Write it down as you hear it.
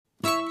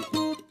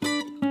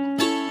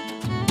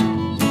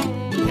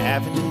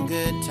Having a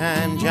good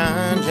time,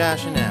 John,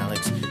 Josh, and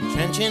Alex.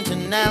 Trenchant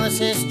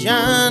analysis,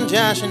 John,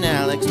 Josh, and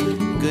Alex.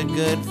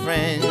 Good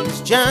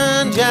friends,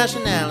 John, Josh,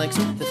 and Alex.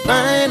 The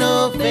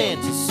Final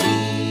Fantasy.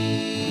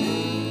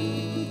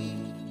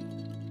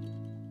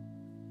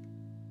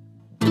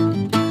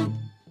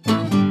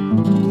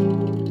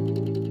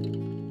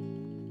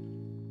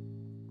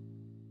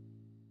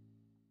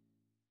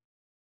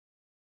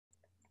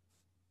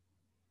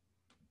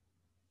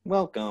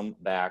 Welcome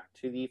back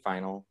to the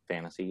Final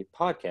Fantasy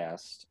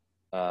podcast.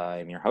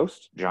 I'm your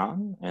host,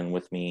 John, and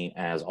with me,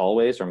 as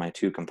always, are my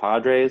two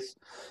compadres.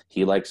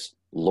 He likes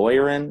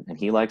lawyering and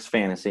he likes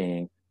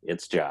fantasying.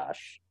 It's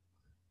Josh.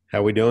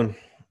 How we doing?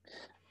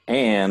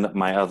 And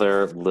my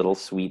other little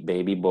sweet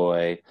baby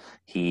boy.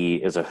 He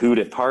is a hoot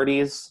at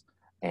parties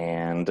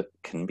and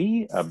can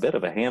be a bit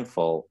of a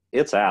handful.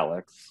 It's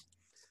Alex.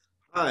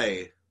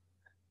 Hi.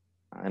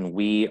 And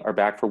we are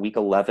back for week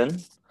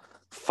 11.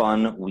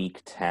 Fun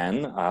week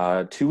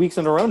 10. 2 weeks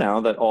in a row now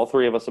that all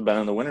three of us have been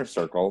in the winner's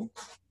circle.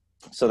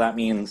 So that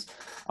means,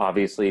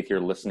 obviously, if you're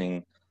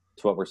listening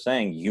to what we're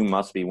saying, you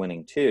must be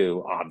winning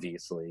too,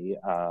 obviously.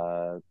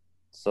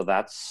 So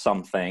that's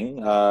something.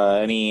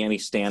 Any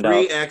standout?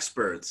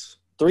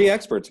 Three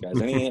experts,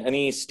 guys.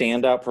 Any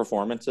standout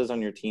performances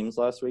on your teams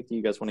last week that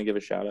you guys want to give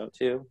a shout out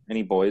to?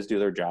 Any boys do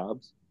their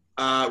jobs?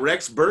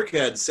 Rex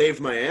Burkhead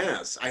saved my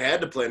ass. I had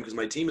to play him because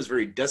my team is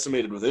very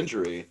decimated with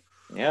injury.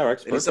 Yeah,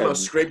 Rex Burkhead. And he somehow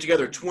scraped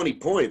together 20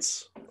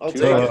 points. I'll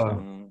take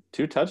it.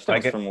 2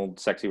 touchdowns from old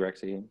sexy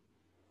Rexy.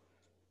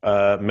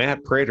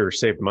 Matt Prater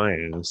saved my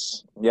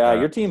ass. Yeah,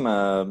 your team.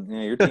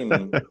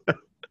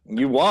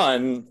 You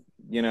won.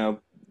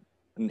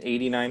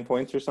 89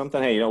 points or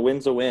something. Hey,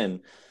 win's a win.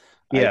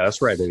 Yeah,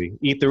 that's right, baby.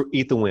 Eat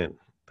the win.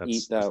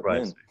 Eat that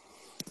win.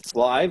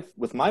 Well,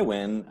 with my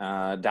win,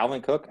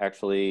 Dalvin Cook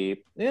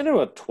actually ended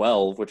up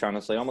 12, which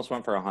honestly almost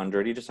went for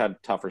 100. He just had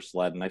tougher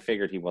sled, and I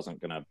figured he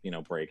wasn't gonna,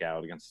 break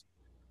out against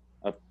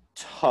a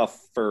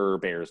tougher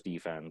Bears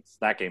defense.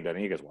 That game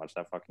didn't. You guys watch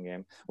that fucking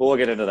game. Well, we'll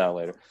get into that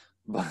later.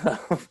 But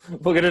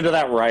we'll get into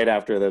that right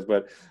after this.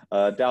 But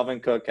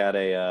Dalvin Cook had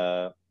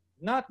a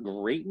not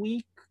great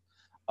week,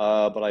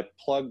 but I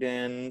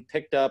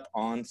picked up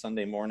on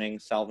Sunday morning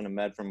Salvin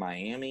Ahmed from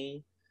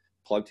Miami,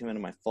 plugged him into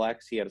my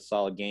flex. He had a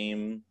solid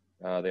game.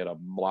 They had a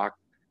block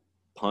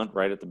punt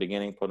right at the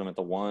beginning, put him at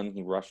the 1.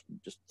 He rushed,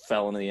 just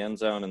fell into the end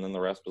zone, and then the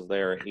rest was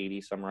there,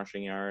 80-some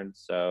rushing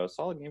yards. So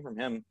solid game from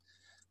him.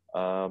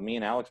 Me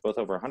and Alex both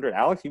over 100.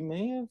 Alex, you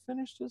may have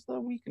finished as the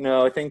week.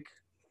 No, I think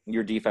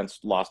your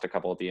defense lost a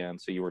couple at the end,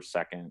 so you were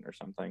second or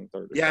something,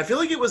 third. Yeah, I feel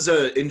like it was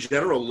in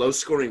general,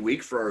 low-scoring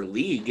week for our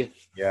league.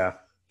 Yeah.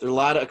 There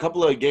are a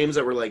couple of games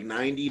that were like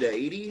 90 to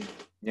 80.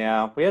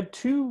 Yeah, we had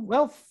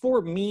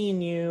for me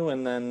and you,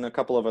 and then a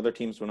couple of other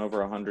teams went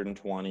over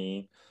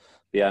 120.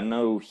 Yeah,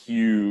 no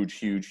huge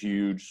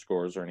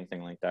scores or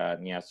anything like that.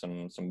 And yeah,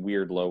 some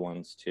weird low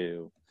ones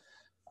too.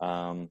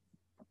 But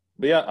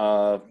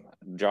yeah,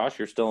 Josh,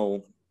 you're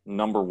still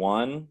number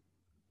 1.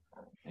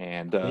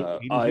 And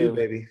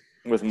baby.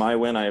 With my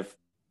win, I've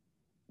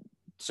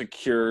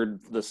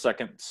secured the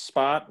second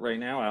spot right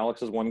now.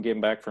 Alex is 1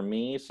 game back from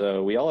me,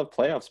 so we all have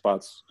playoff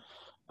spots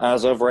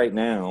as of right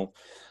now.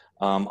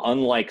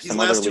 Unlike these some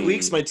last other 2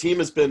 weeks, my team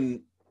has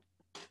been,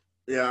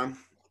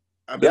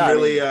 I've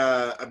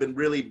been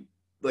really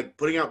like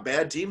putting out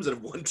bad teams that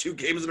have won 2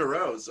 games in a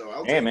row. So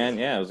I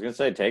was gonna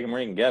say take them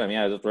where you can get them.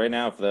 Yeah, just right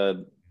now, if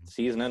the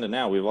season ended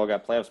now, we've all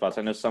got playoff spots.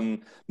 I know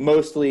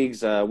most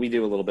leagues we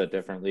do a little bit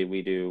differently.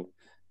 We do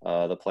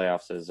the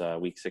playoffs is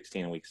week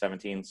 16 and week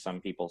 17.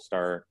 Some people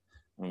start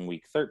in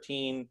week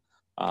 13.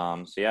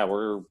 So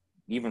yeah,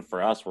 even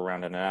for us, we're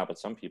rounding it out. But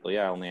some people,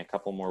 only a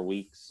couple more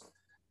weeks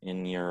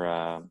in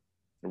your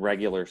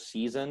regular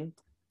season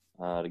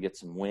to get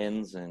some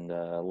wins and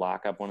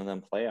lock up one of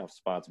them playoff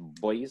spots,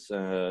 boys.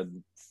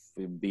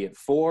 Be it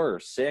 4 or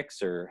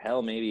 6 or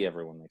hell, maybe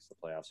everyone makes the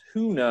playoffs.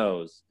 Who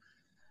knows?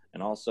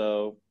 And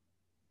also,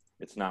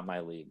 it's not my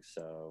league,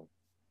 so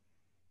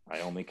I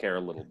only care a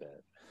little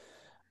bit.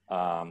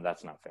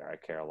 That's not fair. I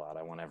care a lot.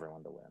 I want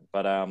everyone to win.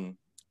 But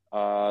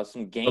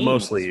some games, but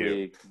mostly this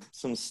week.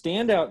 Some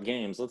standout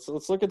games. Let's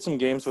look at some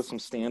games with some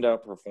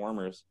standout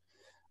performers.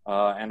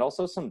 And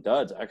also some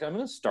duds. I'm going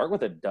to start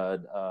with a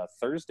dud.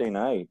 Thursday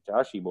night,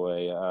 Joshy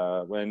boy.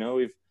 I know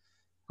I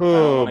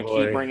don't want to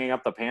keep bringing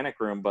up the panic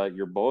room, but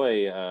your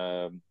boy,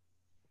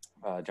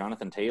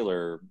 Jonathan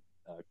Taylor,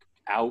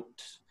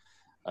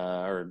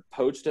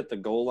 poached at the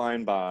goal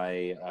line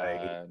by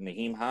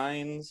Naheem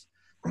Hines,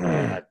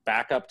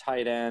 backup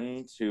tight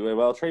end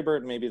Trey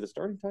Burton may be the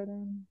starting tight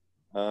end,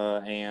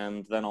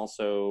 and then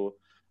also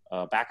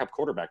backup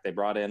quarterback. They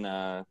brought in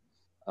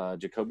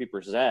Jacoby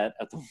Brissett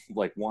at the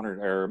 1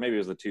 or maybe it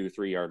was the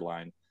 2-3 yard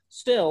line.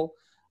 Still,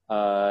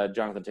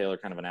 Jonathan Taylor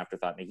kind of an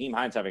afterthought. Naheem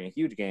Hines having a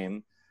huge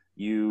game.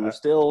 You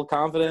still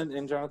confident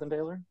in Jonathan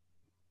Taylor?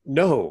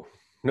 No,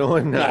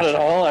 I'm not. Not at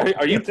all.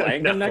 Are you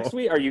playing him next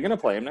week? Are you going to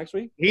play him next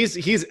week?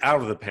 He's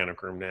out of the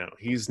panic room now.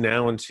 He's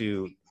now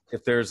into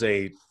if there's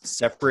a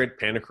separate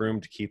panic room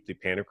to keep the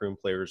panic room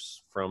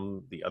players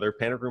from the other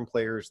panic room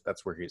players,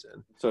 that's where he's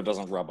in. So it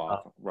doesn't rub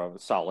off.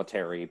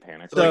 Solitary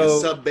panic. Like a So-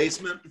 sub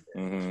basement.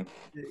 Mhm.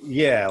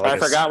 Yeah, I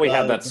forgot we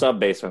had sub- that sub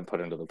basement put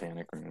into the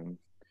panic room.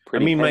 I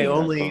mean, my Pretty penny,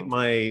 only that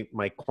phone.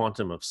 my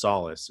quantum of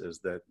solace is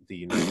that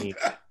the Naheem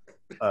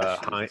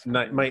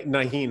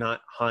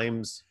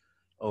Himes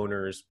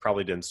owners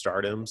probably didn't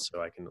start him,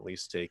 so I can at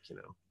least take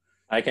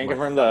I can my-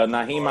 confirm the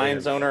Naheem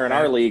Hines and- owner in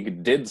our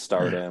league did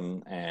start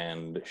him,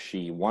 and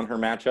she won her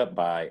matchup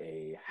by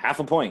a half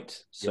a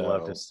point. you So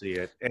love to see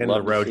it, and the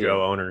love to see it.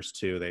 Rojo owners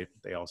too.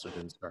 They also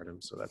didn't start him,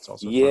 so that's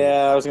also fun.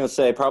 yeah, I was gonna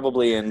say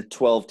probably in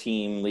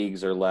 12-team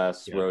leagues or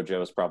less, Yeah. Rojo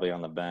is probably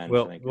on the bench. I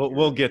Well, think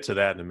we'll get to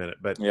that in a minute,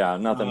 but yeah,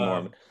 nothing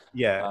more.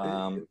 yeah.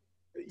 Um,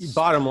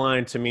 Bottom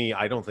line, to me,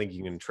 I don't think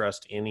you can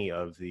trust any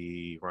of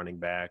the running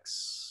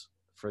backs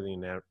for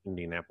the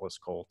Indianapolis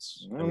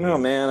Colts. I don't know,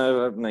 man.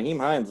 Naheem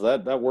Hines,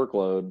 that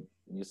workload.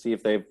 You see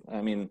if they've.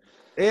 I mean,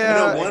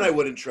 Yeah, One I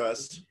wouldn't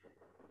trust.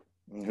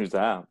 who's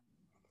that?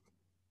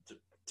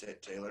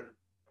 Taylor.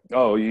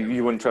 Oh,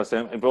 you wouldn't trust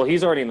him? Well,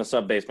 he's already in the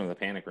sub basement of the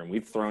panic room.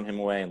 We've thrown him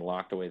away and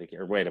locked away the key.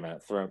 Or wait a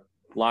minute,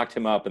 locked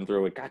him up and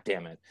threw it. God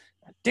damn it!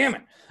 God damn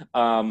it!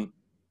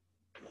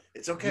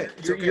 It's okay.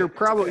 It's you're, okay. you're It's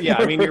probably okay. yeah.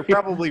 I mean, you're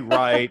probably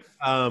right.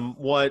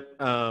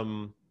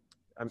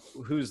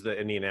 Who's the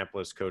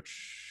Indianapolis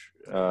coach?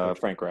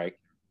 Frank Reich.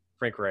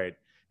 Frank Wright.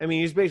 I mean,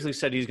 he's basically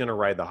said he's going to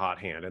ride the hot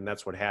hand, and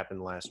that's what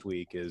happened last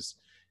week. Is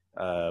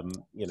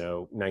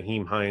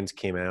Naheem Hines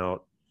came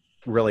out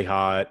really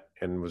hot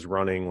and was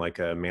running like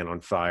a man on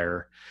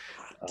fire.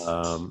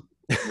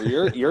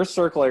 You're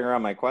circling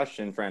around my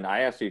question, friend. I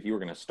asked you if you were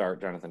going to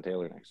start Jonathan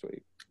Taylor next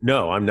week.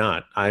 No, I'm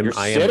not. You're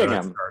I am sitting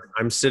not him. starting.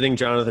 I'm sitting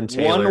Jonathan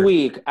Taylor. 1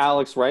 week,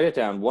 Alex, write it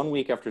down. 1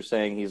 week after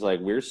saying he's like,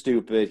 we're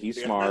stupid, he's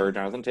Yeah. smart,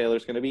 Jonathan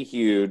Taylor's going to be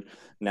huge.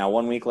 Now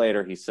 1 week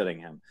later, he's sitting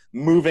him.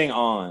 Moving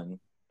on,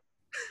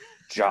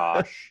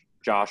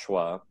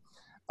 Joshua,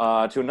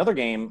 to another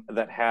game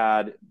that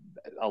had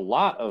a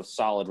lot of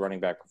solid running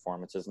back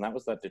performances, and that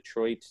was that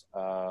Detroit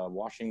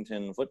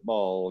Washington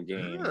football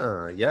game.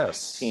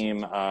 Yes.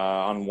 Team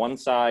on one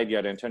side, you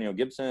had Antonio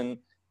Gibson,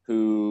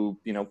 who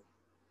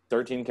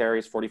 13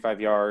 carries,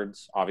 45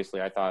 yards.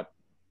 Obviously, I thought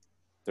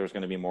there was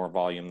going to be more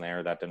volume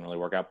there. That didn't really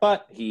work out,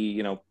 but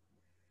he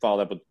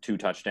followed up with 2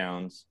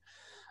 touchdowns.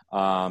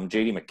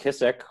 J.D.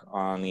 McKissick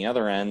on the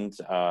other end,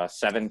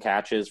 7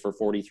 catches for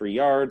 43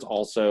 yards.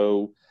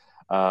 Also,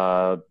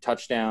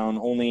 touchdown,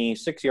 only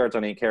 6 yards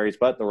on 8 carries,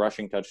 but the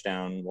rushing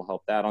touchdown will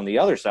help that. On the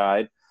other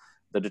side,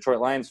 the Detroit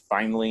Lions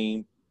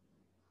finally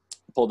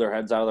pulled their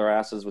heads out of their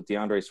asses with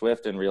DeAndre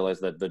Swift and realized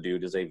that the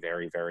dude is a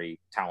very, very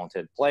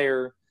talented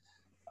player.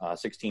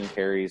 16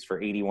 carries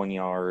for 81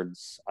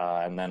 yards,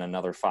 and then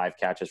another 5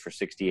 catches for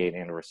 68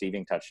 and a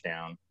receiving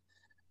touchdown.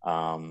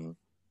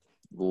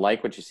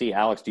 Like what you see,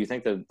 Alex, do you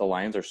think that the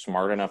Lions are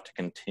smart enough to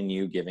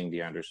continue giving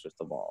DeAndre Swift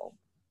the ball?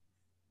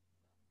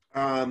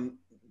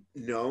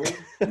 No.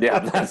 Yeah,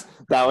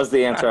 that was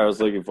the answer I was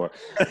looking for.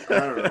 I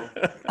don't know.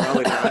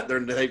 Probably not.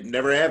 They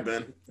never have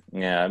been.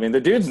 Yeah, I mean,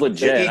 the dude's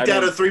legit. They eked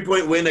out a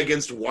 3-point win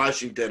against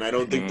Washington. I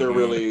don't think they're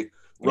really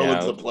rolling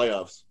to the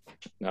playoffs.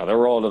 No, they're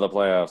rolling to the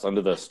playoffs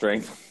under the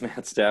strength of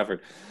Matt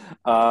Stafford.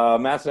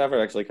 Matt Stafford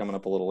actually coming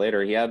up a little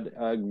later. He had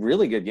a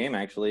really good game,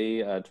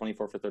 actually,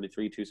 24 for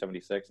 33,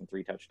 276, and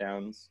 3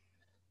 touchdowns.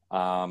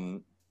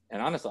 And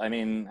honestly, I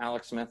mean,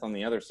 Alex Smith on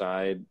the other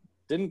side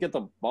didn't get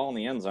the ball in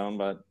the end zone,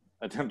 but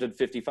attempted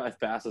 55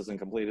 passes and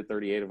completed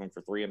 38 of them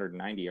for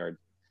 390 yards.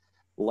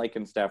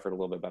 Liking Stafford a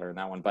little bit better in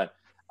that one. But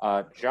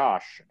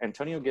Josh,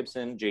 Antonio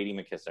Gibson, J.D.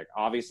 McKissick,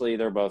 obviously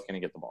they're both going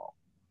to get the ball.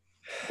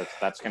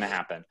 That's going to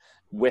happen.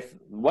 With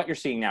what you're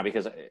seeing now,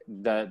 because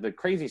the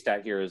crazy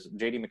stat here is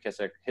J.D.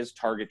 McKissick, his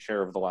target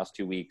share over the last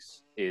 2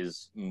 weeks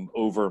is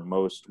over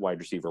most wide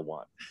receiver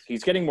ones.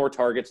 He's getting more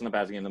targets in the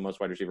passing game than most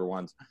wide receiver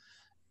ones.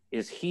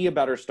 Is he a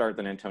better start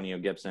than Antonio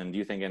Gibson? Do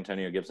you think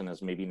Antonio Gibson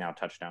is maybe now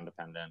touchdown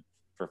dependent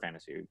for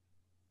fantasy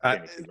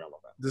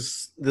relevant?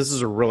 This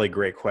is a really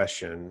great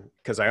question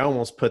because I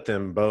almost put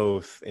them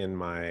both in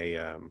my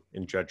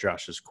in Judge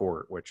Josh's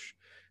court, which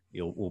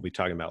we'll be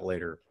talking about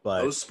later.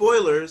 But No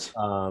spoilers.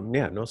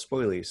 yeah, no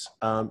spoilies.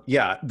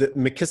 The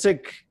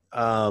McKissick.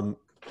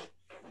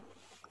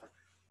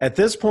 At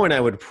this point,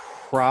 I would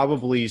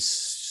probably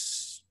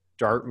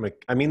start.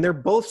 I mean, they're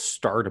both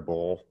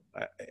startable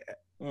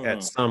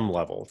at some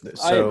level.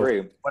 So I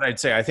agree. What I'd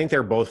say, I think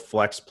they're both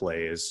flex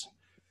plays.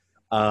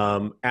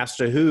 As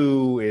to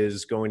who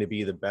is going to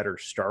be the better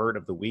start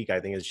of the week, I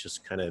think it's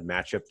just kind of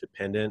matchup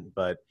dependent.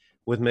 But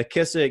with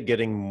McKissick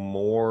getting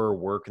more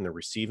work in the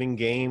receiving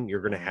game,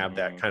 you're going to have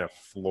that kind of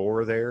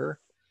floor there.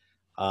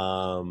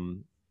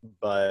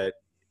 But,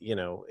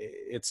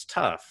 it's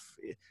tough.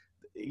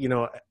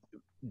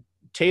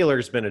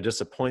 Taylor's been a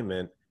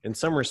disappointment. In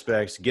some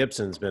respects,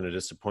 Gibson's been a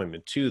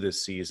disappointment too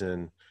this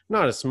season.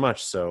 Not as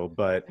much so,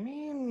 but I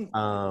mean,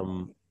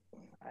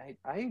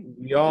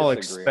 we all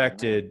disagree on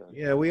expected,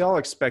 that, we all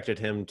expected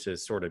him to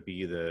sort of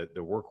be the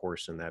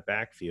workhorse in that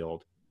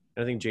backfield.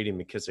 And I think J.D.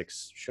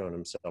 McKissick's shown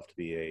himself to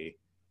be a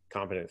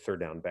competent third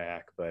down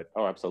back. But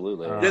Oh,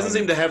 absolutely. He doesn't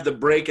seem to have the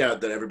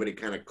breakout that everybody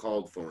kind of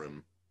called for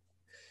him.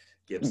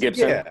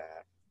 Gibson.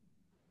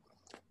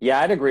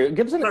 Yeah, I'd agree.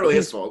 Gibson, Not really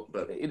his fault,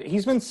 but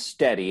he's been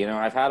steady. You know,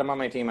 I've had him on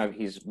my team.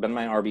 He's been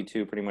my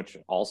RB2 pretty much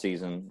all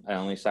season. I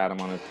only sat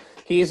him on it.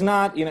 He's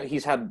not, you know,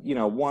 he's had, you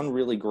know, one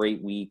really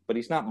great week, but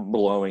he's not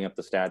blowing up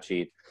the stat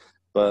sheet.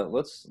 But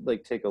let's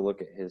take a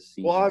look at his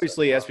season. Well,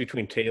 obviously, as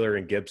between Taylor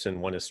and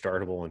Gibson, one is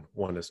startable and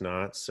one is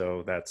not.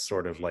 So that's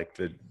sort of like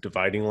the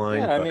dividing line.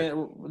 Yeah, but, I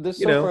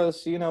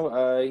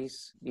mean,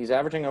 he's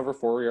averaging over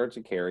 4 yards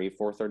a carry,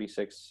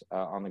 436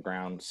 on the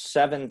ground,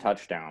 7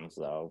 touchdowns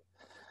though.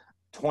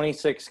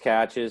 26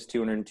 catches,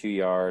 202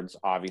 yards.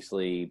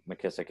 Obviously,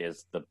 McKissick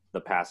is the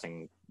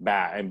passing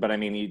back. But, I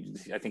mean,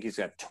 I think he's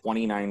got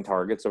 29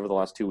 targets over the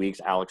last 2 weeks.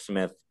 Alex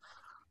Smith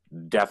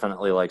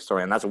definitely likes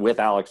throwing. And that's with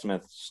Alex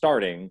Smith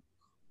starting.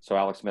 So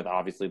Alex Smith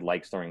obviously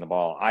likes throwing the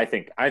ball. I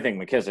think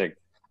McKissick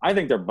 – I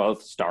think they're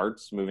both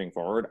starts moving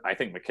forward. I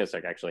think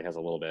McKissick actually has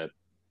a little bit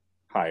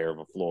higher of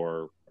a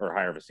floor or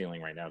higher of a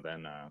ceiling right now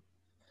than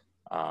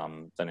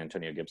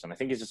Antonio Gibson. I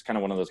think he's just kind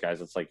of one of those guys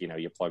that's like, you know,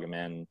 you plug him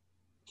in.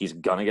 He's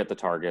going to get the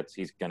targets.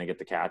 He's going to get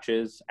the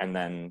catches. And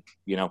then,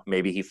 you know,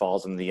 maybe he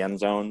falls in the end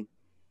zone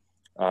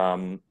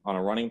on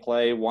a running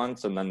play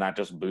once, and then that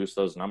just boosts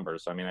those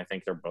numbers. So, I mean, I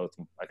think they're both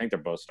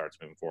starts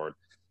moving forward.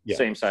 Yeah.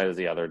 Same side as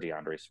the other,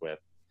 DeAndre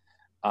Swift.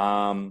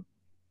 You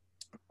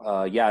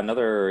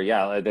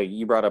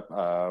brought up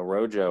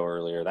Rojo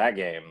earlier. That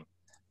game,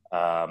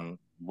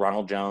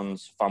 Ronald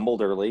Jones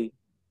fumbled early.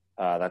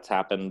 That's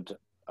happened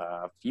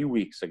a few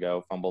weeks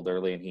ago, fumbled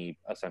early, and he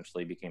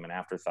essentially became an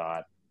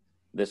afterthought.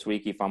 This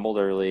week he fumbled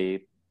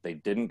early. They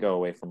didn't go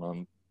away from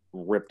him.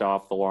 Ripped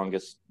off the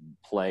longest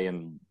play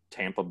in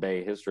Tampa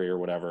Bay history or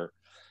whatever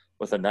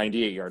with a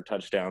 98-yard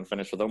touchdown,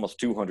 finished with almost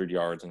 200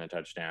 yards and a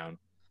touchdown.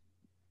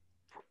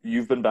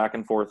 You've been back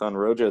and forth on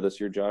Rojo this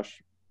year,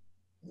 Josh.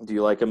 Do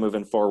you like him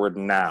moving forward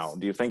now?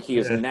 Do you think he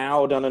has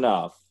now done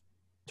enough?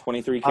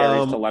 23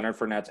 carries to Leonard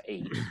Fournette's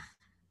 8.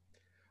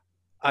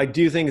 I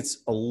do think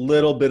it's a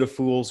little bit of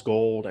fool's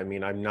gold. I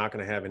mean, I'm not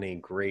going to have any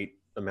great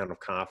amount of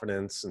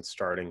confidence in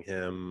starting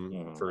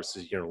him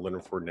versus, you know,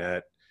 Leonard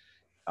Fournette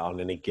on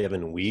any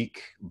given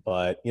week.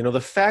 But, you know, the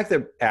fact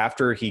that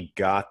after he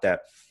got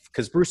that,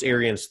 because Bruce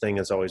Arians' thing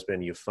has always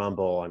been, you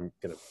fumble, I'm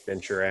going to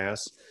bench your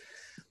ass.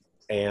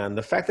 And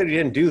the fact that he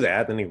didn't do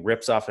that, then he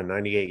rips off a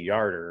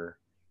 98-yarder,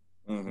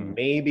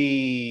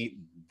 maybe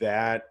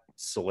that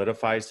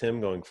solidifies him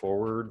going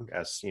forward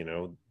as, you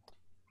know,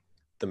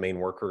 the main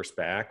workhorse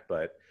back.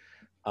 But,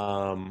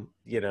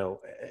 you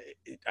know,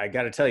 I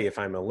got to tell you, if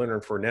I'm a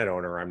Leonard Fournette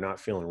owner, I'm not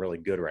feeling really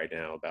good right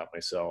now about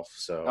myself.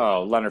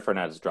 So, Leonard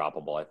Fournette is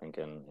droppable, I think,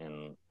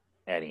 in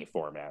any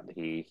format.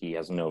 He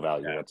has no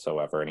value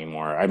whatsoever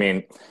anymore. I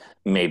mean,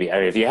 maybe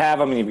if you have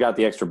him and you've got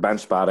the extra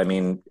bench spot, I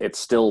mean, it's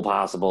still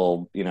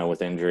possible, you know,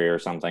 with injury or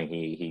something,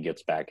 he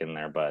gets back in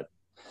there. But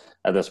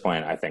at this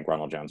point, I think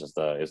Ronald Jones is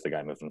the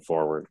guy moving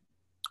forward.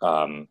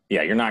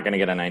 You're not going to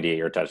get a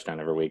 98-yard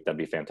touchdown every week. That'd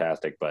be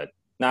fantastic, but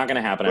not going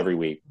to happen every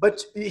week.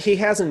 But he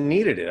hasn't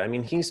needed it. I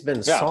mean, he's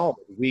been solid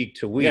week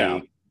to week. Yeah.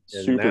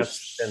 And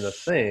that's been the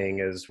thing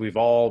is we've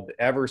all,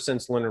 ever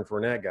since Leonard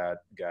Fournette got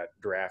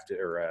drafted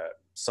or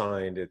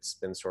signed, it's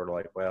been sort of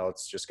like, well,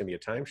 it's just going to be a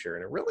timeshare.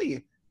 And it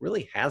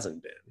really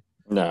hasn't been.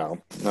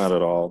 No, not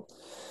at all.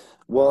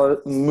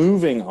 Well,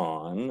 moving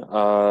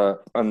on,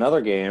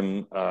 another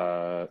game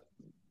that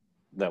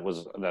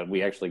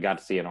we actually got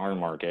to see in our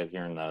market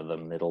here in the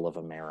middle of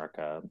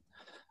America,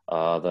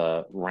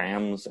 the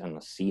Rams and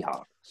the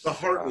Seahawks. The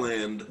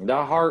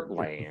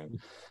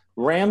Heartland.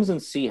 Rams and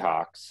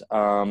Seahawks.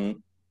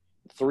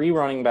 3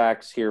 running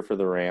backs here for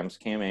the Rams: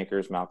 Cam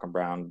Akers, Malcolm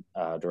Brown,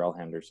 Darrell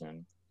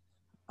Henderson.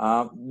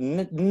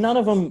 None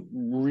of them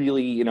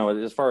really, you know,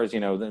 as far as, you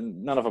know,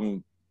 none of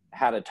them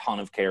had a ton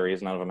of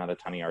carries. None of them had a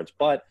ton of yards.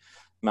 But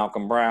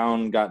Malcolm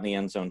Brown got in the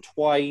end zone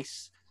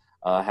twice,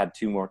 had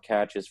 2 more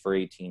catches for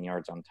 18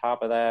 yards on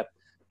top of that.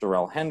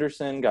 Darrell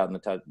Henderson got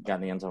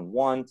in the end zone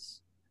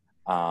once.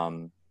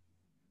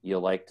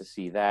 You'll like to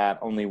see that.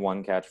 Only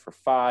 1 catch for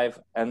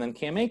 5. And then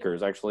Cam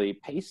Akers actually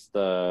paced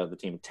the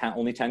team.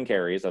 Only 10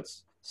 carries.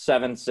 That's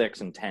 7, 6,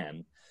 and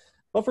 10.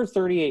 But for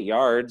 38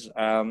 yards,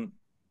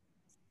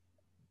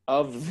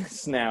 of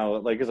this now,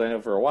 like, because I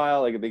know for a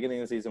while, like at the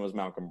beginning of the season was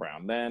Malcolm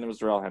Brown. Then it was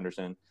Darrell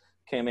Henderson.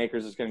 Cam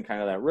Akers is getting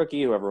kind of that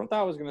rookie who everyone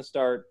thought was going to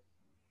start.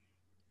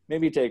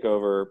 Maybe take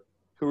over.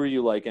 Who are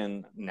you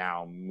liking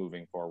now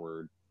moving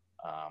forward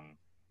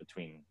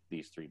between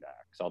these 3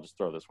 backs? I'll just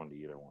throw this one to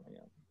either one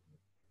again.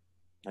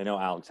 I know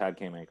Alex had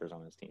Cam Akers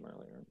on his team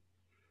earlier.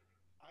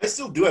 I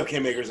still do have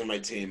Cam Akers on my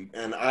team,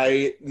 and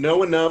I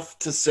know enough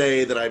to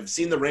say that I've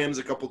seen the Rams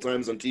a couple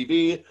times on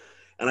TV,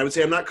 and I would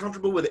say I'm not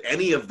comfortable with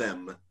any of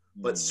them,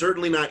 but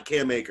certainly not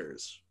Cam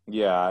Akers.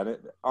 Yeah,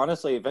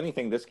 honestly, if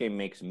anything, this game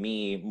makes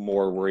me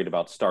more worried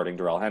about starting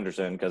Darrell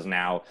Henderson because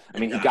now, I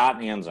mean, he got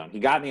in the end zone. He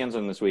got in the end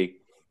zone this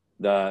week.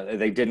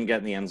 They didn't get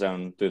in the end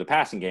zone through the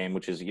passing game,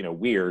 which is, you know,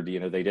 weird. You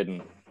know, they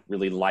didn't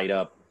really light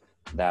up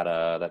that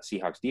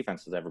Seahawks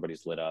defense as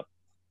everybody's lit up.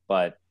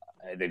 But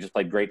They just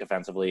played great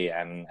defensively,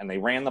 and they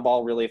ran the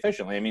ball really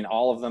efficiently. I mean,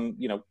 all of them,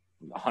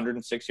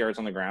 106 yards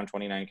on the ground,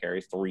 29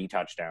 carries, 3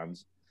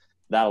 touchdowns.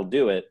 That'll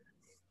do it.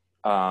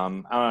 I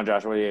don't know,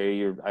 Josh.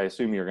 I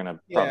assume you're going to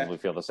probably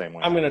feel the same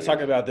way. I'm going to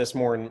talk about this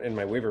more in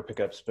my waiver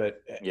pickups,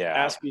 but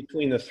ask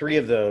between the 3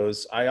 of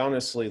those, I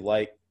honestly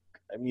like.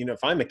 I mean,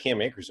 if I'm a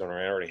Cam Akers owner,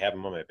 I already have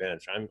him on my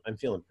bench. I'm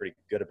feeling pretty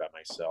good about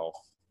myself,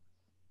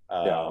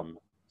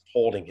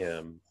 holding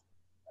him,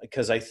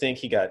 because I think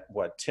he got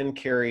 10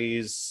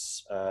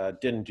 carries,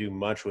 didn't do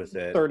much with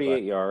it.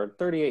 38 yards.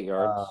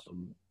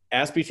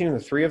 As between the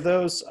 3 of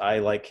those, I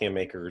like Cam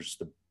Akers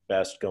the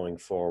best going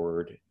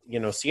forward.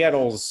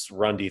 Seattle's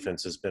run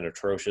defense has been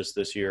atrocious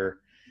this year,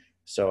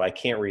 so I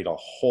can't read a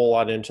whole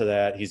lot into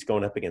that. He's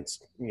going up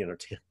against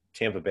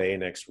Tampa Bay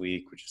next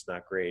week, which is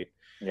not great.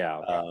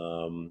 Yeah.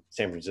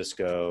 San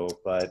Francisco,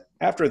 but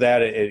after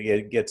that,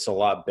 it gets a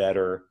lot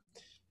better.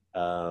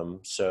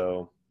 As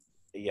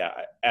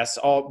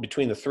all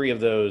between the 3 of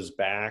those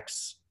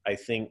backs, I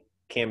think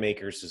Cam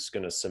Akers is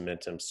going to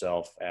cement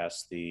himself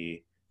as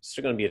it's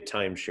still going to be a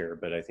timeshare,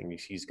 but I think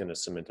he's going to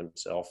cement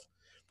himself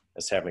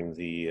as having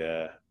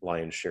the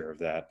lion's share of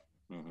that.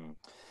 Mm-hmm.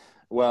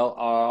 Well,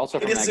 also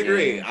I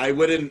disagree. I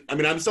wouldn't. I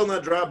mean, I'm still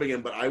not dropping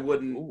him, but I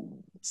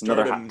wouldn't start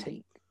another him. Hot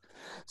take.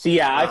 See,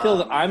 yeah, I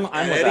feel I'm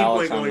with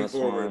Alex on this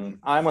forward. one.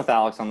 I'm with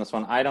Alex on this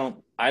one. I don't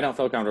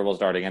feel comfortable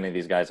starting any of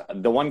these guys.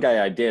 The one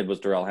guy I did was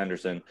Darrell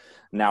Henderson.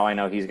 Now I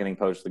know he's getting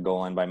poached to the goal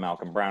line by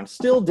Malcolm Brown.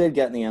 Still did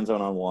get in the end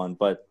zone on 1,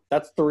 but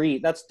that's 3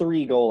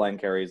 goal line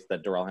carries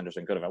that Darrell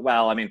Henderson could have had.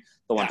 Well, I mean,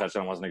 the one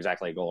touchdown wasn't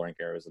exactly a goal line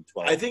carry. It was a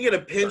 12. I think in a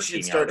pinch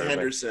you'd start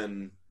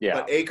Henderson.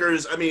 But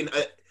Akers, I mean,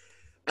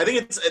 I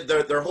think it's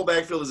their whole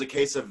backfield is a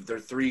case of their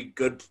 3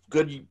 good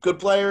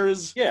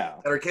players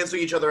that are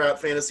canceling each other out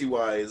fantasy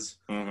wise.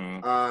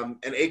 Mm-hmm.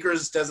 And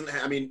Akers doesn't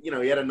have, I mean,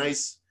 he had a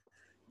nice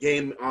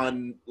game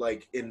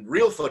in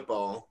real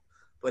football,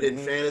 but in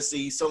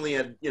fantasy he's only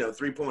had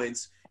 3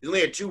 points. He's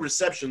only had 2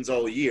 receptions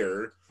all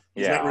year.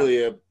 He's not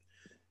really a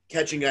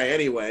catching guy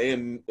anyway,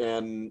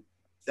 and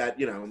that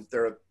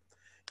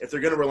if they're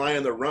going to rely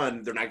on the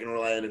run, they're not going to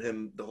rely on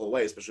him the whole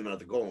way, especially not at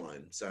the goal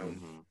line. So.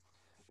 Mm-hmm.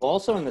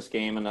 Also in this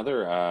game,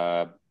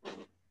 another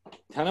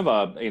kind of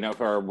a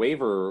for our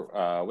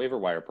waiver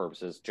wire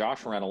purposes,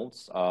 Josh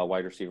Reynolds,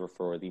 wide receiver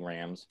for the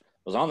Rams,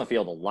 was on the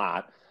field a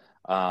lot.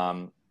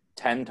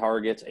 10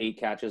 targets, 8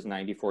 catches,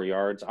 94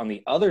 yards. On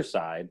the other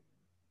side,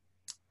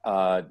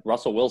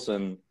 Russell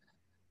Wilson.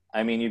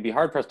 I mean, you'd be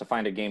hard pressed to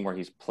find a game where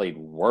he's played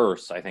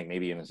worse. I think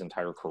maybe in his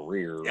entire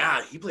career.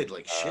 Yeah, he played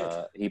like shit.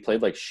 He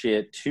played like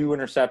shit. 2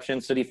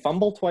 interceptions. Did he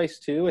fumble twice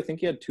too? I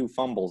think he had 2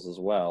 fumbles as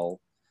well.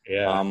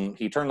 Yeah.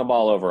 He turned the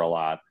ball over a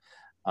lot.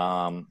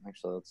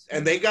 Actually, let's see.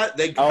 And they got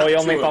he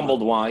only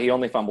fumbled one. He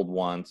only fumbled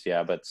once.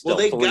 Yeah, but still.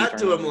 Well, they got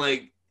to him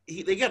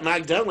they got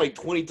knocked down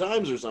 20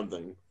 times or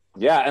something.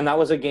 Yeah, and that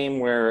was a game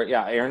where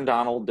Aaron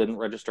Donald didn't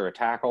register a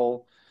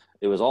tackle.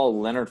 It was all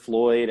Leonard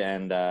Floyd,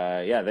 and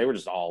they were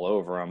just all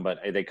over him. But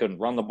they couldn't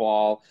run the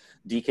ball.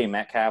 DK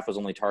Metcalf was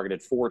only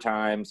targeted 4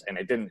 times, and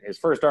his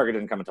first target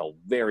didn't come until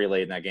very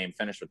late in that game.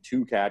 Finished with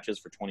 2 catches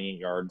for 28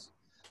 yards.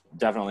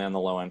 Definitely on the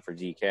low end for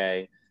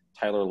DK.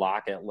 Tyler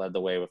Lockett led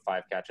the way with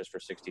 5 catches for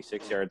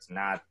 66 yards.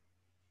 Not,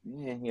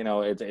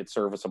 it's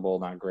serviceable,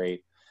 not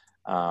great.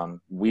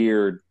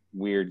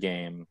 Weird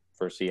game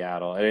for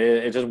Seattle.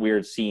 It's just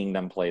weird seeing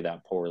them play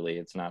that poorly.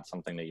 It's not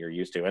something that you're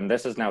used to. And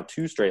this is now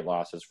 2 straight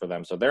losses for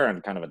them. So they're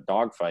in kind of a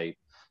dogfight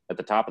at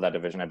the top of that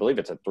division. I believe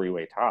it's a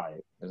 3-way tie,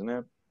 isn't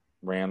it?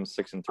 Rams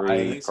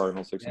 6-3,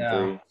 Cardinals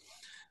 6-3.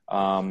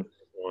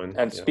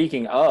 And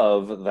speaking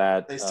of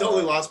that, they still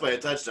only lost by a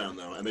touchdown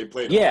though, and they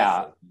played.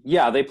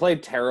 They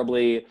played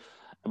terribly,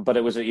 but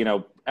it was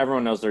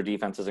everyone knows their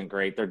defense isn't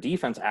great. Their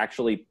defense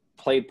actually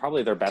played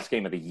probably their best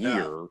game of the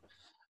year,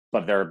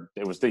 but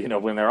it was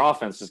when their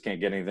offense just can't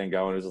get anything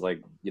going. It was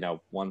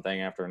one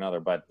thing after another.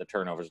 But the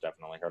turnovers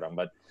definitely hurt them.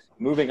 But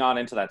moving on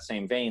into that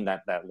same vein,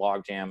 that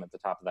log jam at the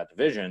top of that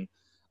division,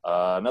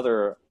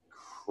 another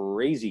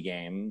crazy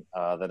game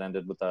that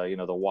ended with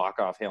the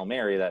walk-off Hail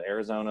Mary, that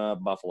Arizona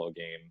Buffalo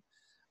game.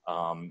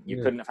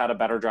 You couldn't have had a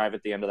better drive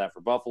at the end of that for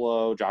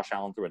Buffalo. Josh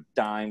Allen threw a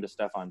dime to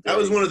Stephon Diggs. That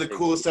was one of the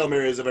coolest Hail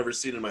Marys I've ever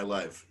seen in my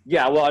life.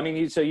 Yeah, well, I mean,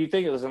 you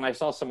think it was, and I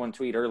saw someone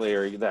tweet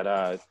earlier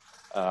that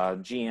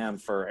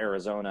GM for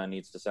Arizona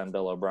needs to send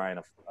Bill O'Brien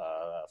a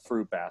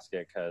fruit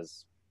basket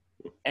because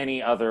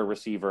any other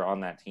receiver on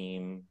that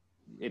team,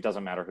 it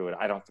doesn't matter who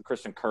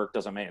Christian Kirk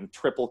doesn't make, in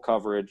triple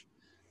coverage.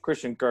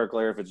 Christian Kirk,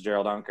 Larry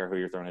Fitzgerald, I don't care who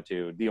you're throwing it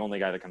to. The only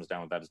guy that comes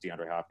down with that is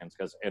DeAndre Hopkins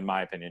because, in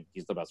my opinion,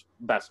 he's the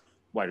best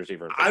wide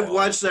receiver. I've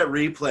watched that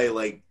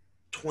replay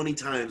 20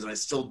 times, and I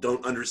still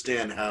don't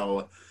understand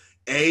how,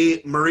 A,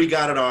 Murray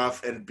got it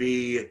off, and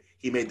B,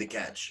 he made the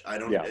catch. I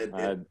don't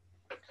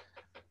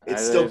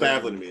it's still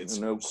baffling to me. It's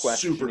no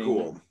super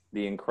cool.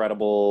 The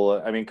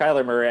incredible – I mean,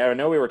 Kyler Murray, I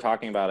know we were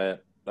talking about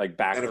it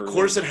back and of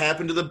course it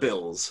happened to the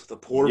Bills, the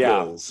poor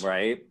Bills.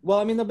 Right. Well,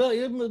 I mean, the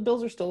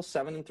Bills are still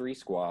 7-3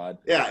 squad.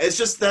 Yeah, it's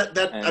just that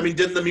I mean,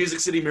 didn't the Music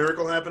City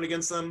Miracle happen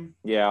against them?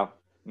 Yeah.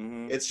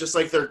 Mm-hmm. It's just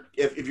if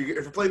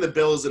you're playing the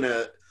Bills in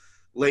a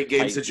late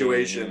game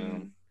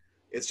situation,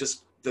 It's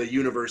just the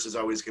universe is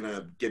always going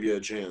to give you a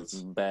chance.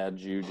 Bad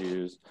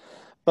jujus.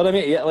 But I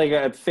mean, yeah, like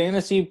a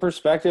fantasy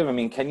perspective, I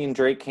mean, Kenyon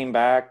Drake came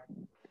back,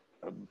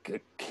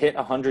 hit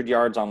 100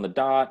 yards on the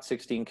dot,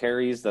 16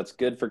 carries. That's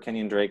good for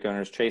Kenyon Drake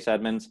owners. Chase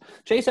Edmonds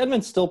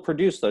still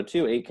produced, though,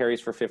 too. 8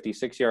 carries for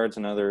 56 yards,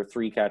 another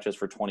 3 catches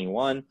for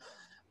 21.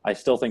 I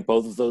still think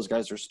both of those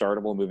guys are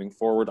startable moving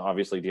forward.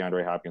 Obviously,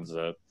 DeAndre Hopkins is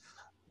a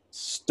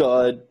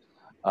stud.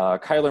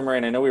 Kyler Murray,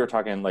 and I know we were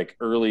talking like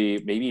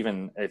early, maybe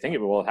even, I think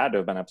it had to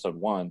have been episode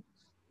 1.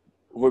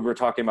 We were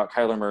talking about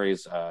Kyler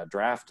Murray's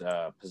draft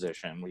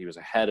position. He was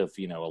ahead of,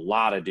 a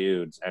lot of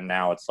dudes. And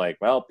now it's like,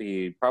 well,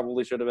 he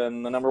probably should have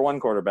been the number 1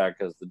 quarterback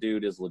because the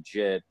dude is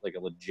legit, like a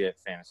legit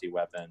fantasy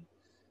weapon.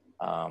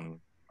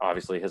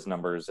 Obviously, his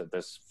numbers at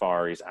this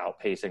far, he's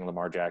outpacing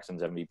Lamar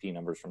Jackson's MVP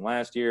numbers from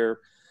last year,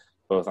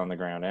 both on the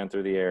ground and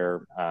through the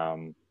air. I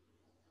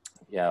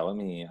want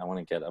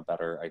to get a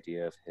better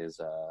idea of his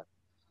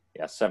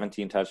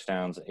 17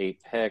 touchdowns,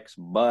 8 picks,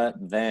 but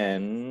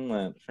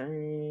then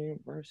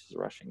where's his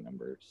rushing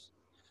numbers?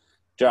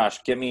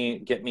 Josh, get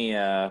me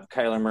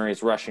Kyler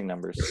Murray's rushing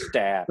numbers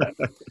stat.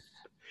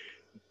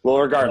 Well,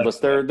 regardless,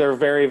 they're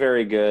very,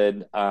 very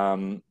good.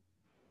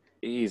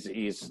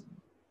 He's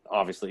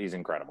obviously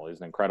incredible. He's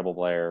an incredible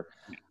player.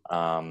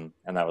 And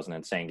that was an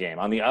insane game.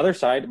 On the other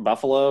side,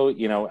 Buffalo,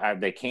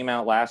 they came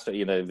out last,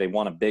 they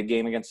won a big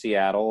game against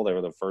Seattle. They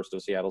were the first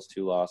of Seattle's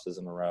 2 losses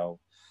in a row.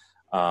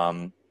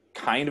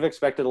 Kind of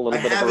expected a little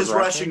bit of I have his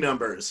rushing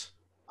numbers.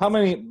 How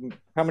many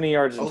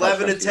yards?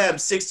 11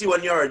 attempts,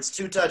 61 yards,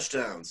 2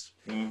 touchdowns.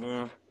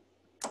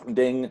 Mm-hmm.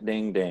 Ding,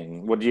 ding,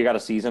 ding. What do you got a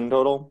season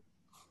total?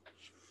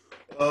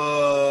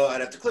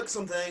 I'd have to click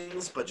some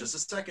things, but just a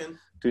second.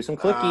 Do some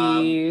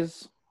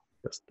clickies.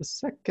 Just a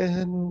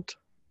second.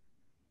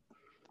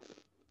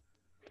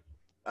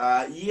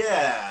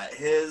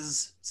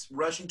 His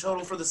rushing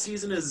total for the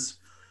season he's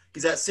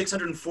at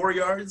 604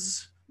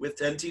 yards with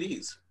 10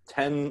 TDs.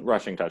 10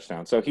 rushing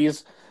touchdowns. So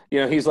he's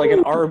like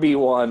an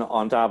RB1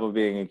 on top of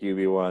being a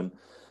QB1.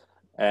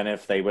 And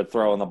if they would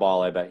throw in the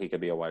ball, I bet he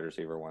could be a wide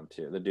receiver 1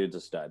 too. The dude's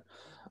a stud.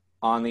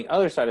 On the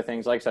other side of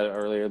things, like I said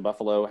earlier,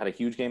 Buffalo had a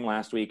huge game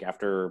last week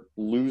after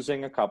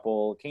losing a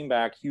couple, came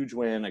back, huge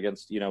win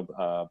against,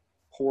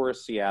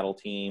 poorest Seattle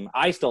team.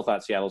 I still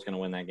thought Seattle was going to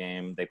win that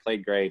game. They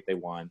played great. They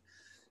won.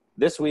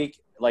 This week,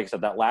 like I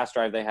said, that last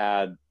drive they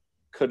had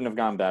couldn't have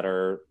gone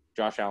better.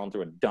 Josh Allen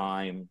threw a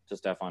dime to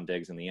Stephon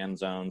Diggs in the end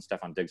zone.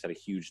 Stephon Diggs had a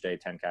huge day,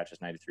 10 catches,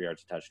 93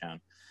 yards, a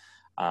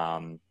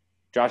touchdown.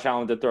 Josh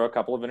Allen did throw a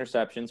couple of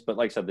interceptions, but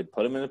like I said, they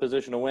put him in a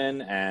position to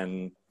win,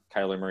 and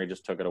Kyler Murray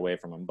just took it away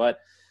from him. But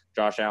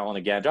Josh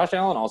Allen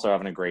also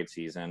having a great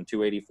season.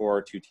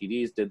 284, 2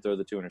 TDs, did throw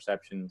the 2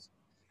 interceptions,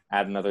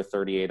 add another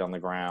 38 on the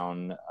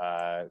ground.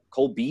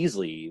 Cole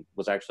Beasley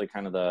was actually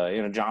kind of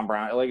the, John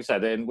Brown, like I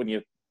said, and when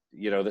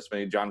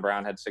John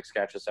Brown had 6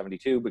 catches,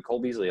 72, but Cole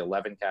Beasley,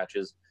 11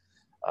 catches,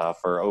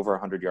 for over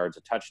 100 yards,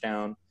 a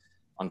touchdown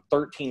on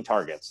 13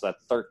 targets.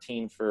 That's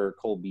 13 for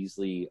Cole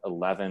Beasley,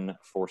 11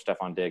 for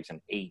Stephon Diggs, and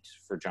 8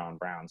 for John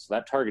Brown. So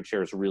that target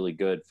share is really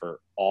good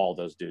for all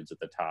those dudes at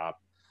the top.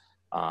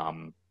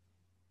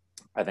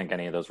 I think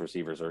any of those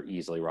receivers are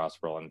easily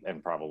rosterable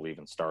and probably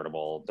even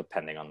startable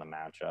depending on the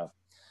matchup.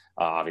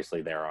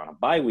 Obviously, they're on a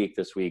bye week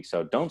this week,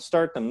 so don't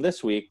start them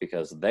this week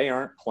because they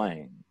aren't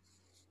playing.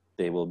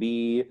 They will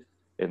be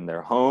in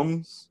their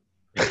homes.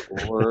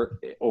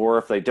 or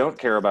if they don't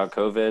care about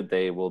COVID,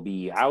 they will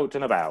be out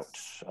and about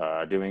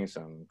doing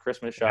some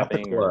Christmas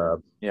shopping.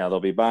 They'll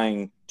be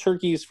buying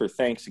turkeys for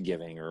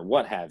Thanksgiving or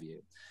what have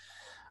you.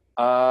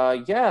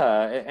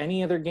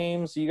 Any other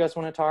games you guys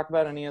want to talk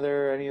about? Any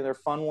other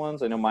fun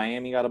ones? I know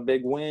Miami got a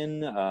big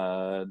win.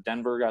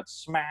 Denver got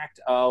smacked.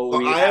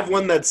 I have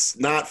one that's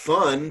not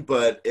fun,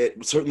 but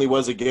it certainly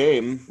was a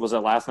game. Was it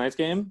last night's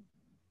game?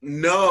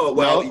 No,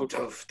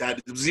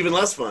 that was even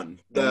less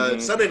fun. The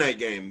Sunday night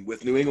game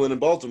with New England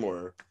and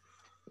Baltimore.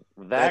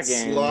 That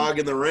game, slog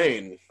in the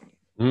rain.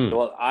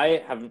 Well,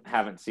 I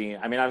haven't seen.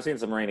 I mean, I've seen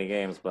some rainy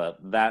games, but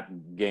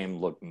that game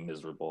looked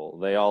miserable.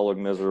 They all look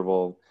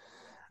miserable.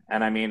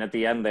 And I mean, at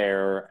the end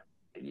there,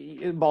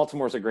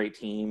 Baltimore's a great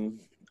team.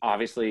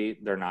 Obviously,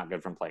 they're not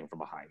good from playing from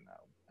behind,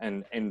 though.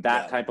 And in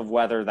that type of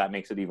weather, that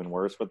makes it even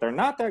worse. But they're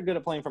not that good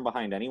at playing from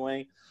behind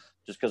anyway,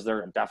 just because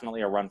they're definitely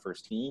a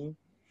run-first team.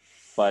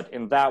 But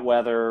in that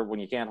weather, when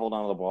you can't hold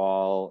on to the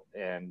ball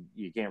and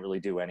you can't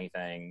really do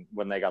anything,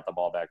 when they got the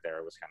ball back there,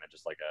 it was kind of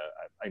just like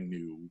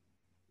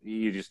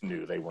you just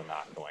knew they were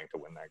not going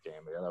to win that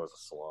game. Yeah, that was a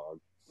slog.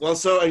 Well,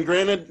 and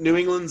granted, New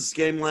England's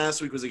game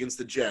last week was against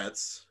the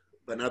Jets,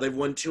 but now they've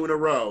won 2 in a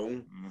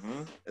row,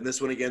 and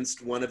this one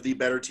against one of the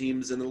better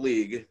teams in the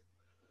league.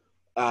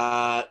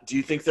 Do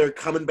you think they're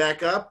coming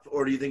back up,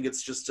 or do you think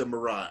it's just a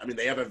mirage? I mean,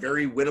 they have a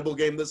very winnable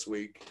game this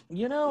week,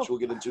 which we'll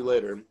get into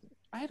later.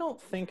 I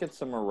don't think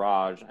it's a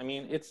mirage. I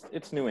mean,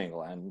 it's New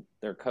England.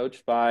 They're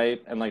coached by,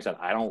 and like I said,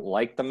 I don't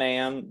like the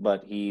man,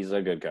 but he's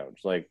a good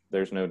coach. Like,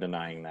 there's no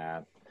denying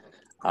that.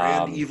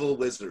 Grand evil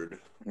wizard.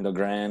 The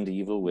grand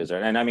evil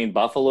wizard. And I mean,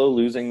 Buffalo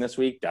losing this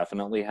week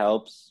definitely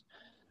helps.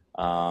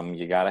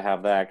 You got to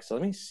have that. So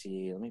let me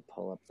see. Let me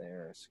pull up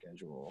their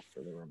schedule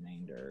for the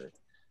remainder,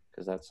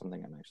 because that's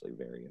something I'm actually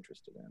very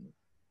interested in.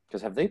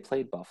 Because have they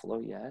played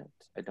Buffalo yet?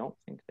 I don't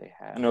think they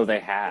have. No,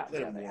 they have. They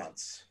Yeah, played they them have.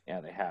 once. Yeah,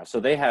 they have.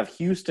 So they have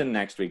Houston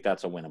next week.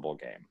 That's a winnable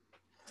game.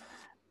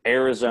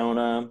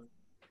 Arizona.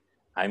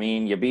 I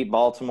mean, you beat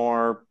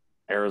Baltimore.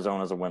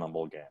 Arizona's a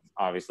winnable game.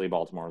 Obviously,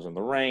 Baltimore's in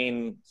the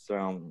rain.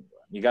 So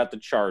you got the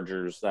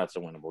Chargers. That's a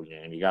winnable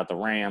game. You got the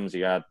Rams.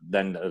 You got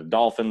then the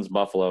Dolphins,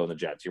 Buffalo, and the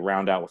Jets. You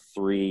round out with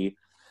 3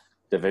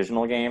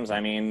 divisional games. I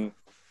mean,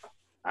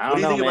 I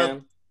don't know,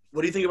 man.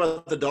 What do you think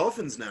about the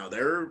Dolphins now?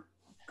 They're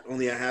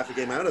only a half a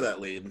game out of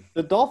that lead.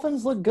 The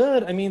Dolphins look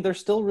good. I mean, they're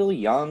still really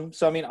young.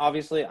 So, I mean,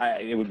 obviously,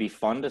 it would be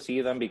fun to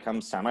see them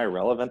become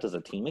semi-relevant as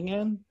a team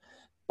again.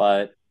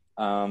 But,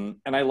 and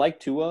I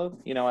like Tua.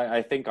 You know,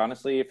 I think,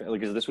 honestly,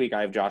 because this week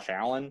I have Josh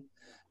Allen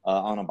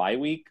on a bye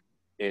week.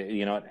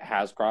 It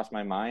has crossed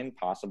my mind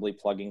possibly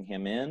plugging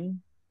him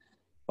in.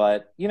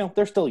 But,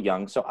 they're still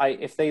young. So,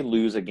 if they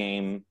lose a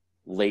game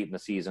late in the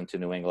season to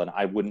New England,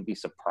 I wouldn't be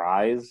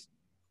surprised.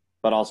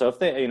 But also,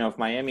 if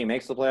Miami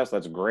makes the playoffs,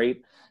 that's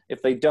great.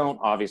 If they don't,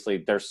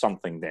 obviously, there's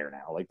something there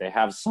now. Like, they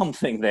have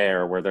something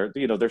there where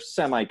they're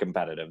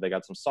semi-competitive. They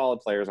got some solid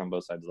players on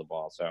both sides of the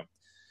ball. So,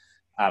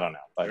 I don't know.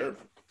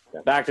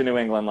 But back to New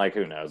England, like,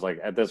 who knows? Like,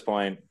 at this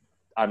point,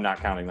 I'm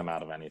not counting them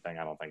out of anything.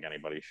 I don't think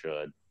anybody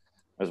should,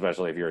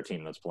 especially if you're a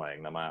team that's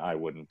playing them. I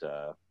wouldn't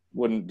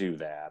do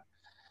that.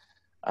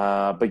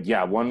 But,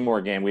 yeah, one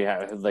more game. We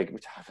have, like, we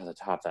talked at the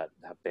top, that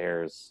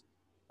Bears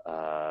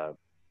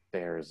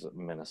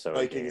Minnesota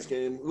Vikings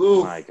game.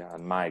 Ooh. My God.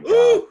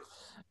 Ooh.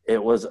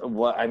 It was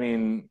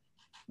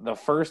the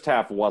first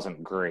half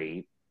wasn't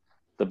great.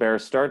 The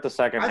Bears start the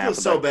second half. I feel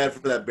so bad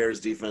for that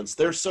Bears defense.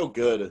 They're so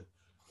good.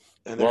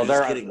 And they're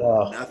just getting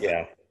nothing.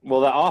 Yeah.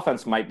 Well, the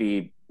offense might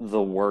be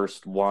the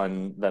worst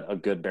one that a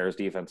good Bears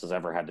defense has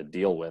ever had to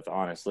deal with,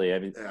 honestly. I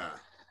mean,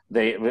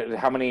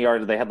 how many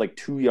yards? They had like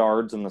 2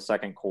 yards in the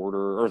second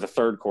quarter or the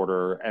third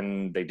quarter,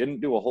 and they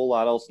didn't do a whole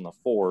lot else in the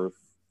fourth.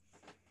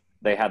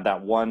 They had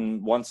that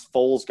one once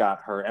Foles got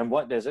hurt. And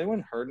does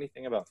anyone heard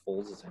anything about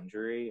Foles'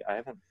 injury? I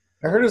haven't.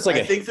 I heard it's like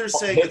I think they're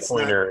saying it's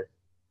pointer,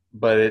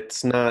 but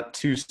it's not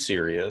too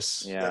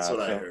serious. Yeah, that's what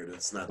I heard.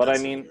 It's not. But I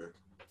mean,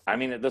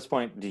 at this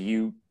point, do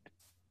you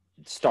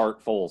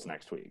start Foles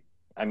next week?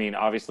 I mean,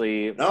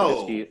 obviously,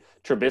 no.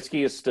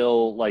 Trubisky is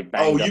still like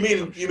banged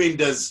up. You mean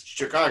does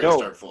Chicago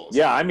start Foles?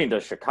 Yeah, I mean,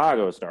 does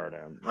Chicago start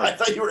him? I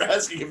thought you were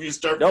asking if you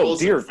start Foles. No,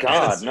 dear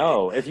God,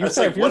 no. If you're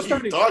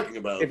talking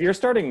about? If you're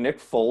starting Nick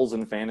Foles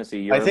in fantasy,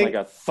 you're in like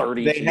a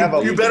 32.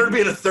 You better be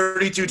in a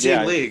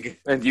 32-team league,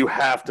 and you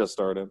have to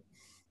start him.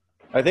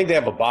 I think they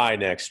have a bye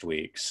next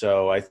week,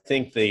 so I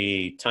think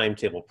the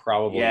timetable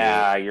probably.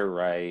 Yeah, you're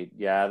right.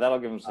 Yeah, that'll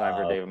give him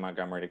time for David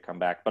Montgomery to come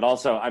back. But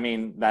also, I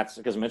mean, that's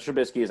because Mitch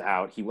Trubisky is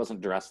out. He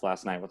wasn't dressed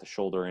last night with a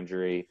shoulder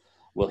injury.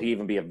 Will he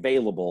even be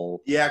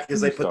available? Yeah,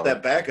 because they put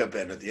that backup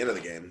in at the end of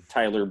the game.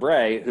 Tyler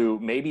Bray, who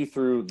maybe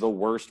threw the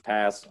worst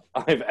pass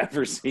I've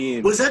ever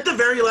seen. Was that the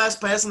very last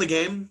pass in the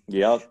game?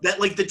 Yep. That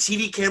like the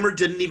TV camera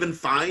didn't even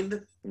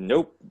find?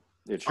 Nope.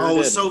 It sure did. It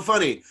was so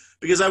funny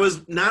because I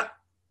was not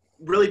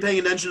really paying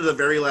attention to the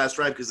very last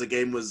drive because the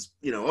game was,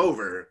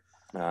 over.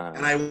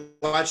 And I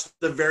watched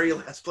the very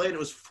last play and it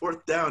was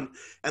 4th down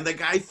and the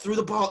guy threw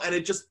the ball and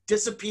it just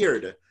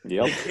disappeared.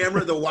 Yep.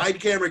 The wide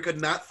camera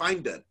could not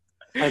find it.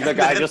 And the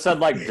guy just said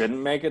like,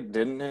 didn't make it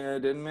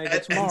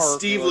smart. And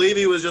Steve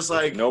Levy was just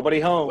like,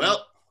 nobody home.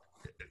 Well,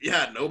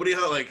 yeah, nobody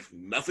home. Like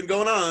nothing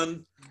going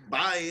on.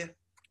 Bye.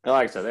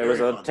 Like I said, it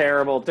was a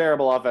terrible,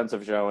 terrible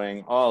offensive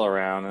showing all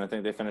around. And I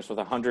think they finished with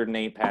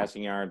 108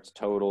 passing yards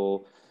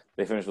total.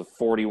 They finished with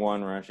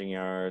 41 rushing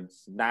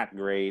yards. Not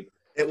great.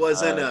 It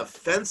was an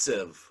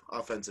offensive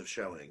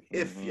showing,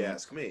 if you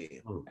ask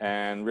me.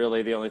 And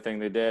really the only thing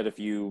they did, if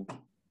you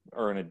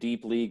are in a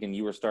deep league and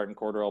you were starting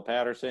Cordarrelle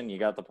Patterson, you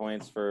got the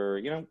points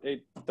for,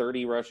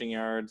 30 rushing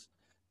yards,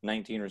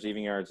 19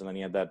 receiving yards, and then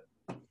you had that,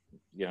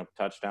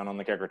 touchdown on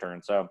the kick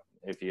return. So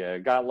if you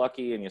got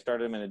lucky and you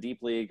started him in a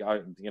deep league,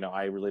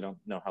 I really don't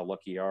know how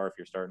lucky you are if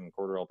you're starting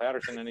Cordarrelle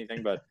Patterson or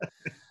anything, but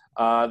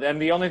then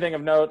the only thing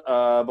of note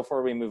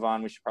before we move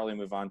on, we should probably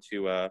move on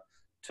to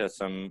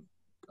some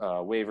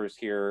waivers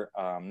here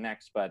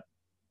next. But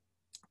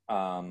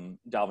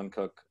Dalvin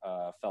Cook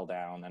fell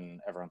down,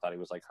 and everyone thought he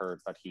was like hurt,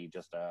 but he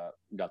just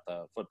got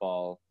the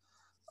football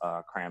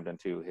crammed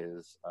into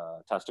his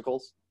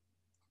testicles.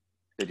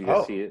 Did you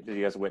guys see it? Did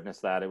you guys witness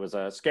that? It was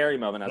a scary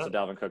moment as a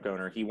Dalvin Cook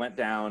owner. He went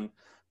down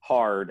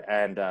hard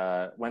and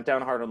went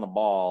down hard on the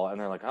ball, and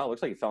they're like, oh, it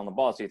looks like he fell on the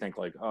ball. So you think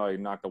like, oh, he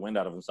knocked the wind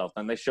out of himself.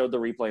 Then they showed the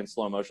replay in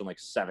slow motion like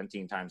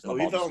 17 times. And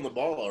he fell on the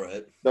ball, all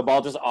right. The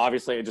ball just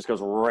obviously it just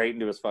goes right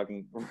into his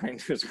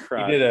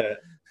crotch. He did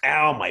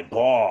ow, my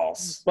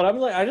balls. But I'm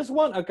like, I just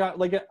want a guy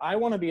like I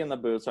want to be in the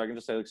booth so I can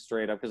just say like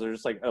straight up because they're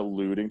just like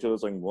alluding to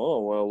this like, whoa,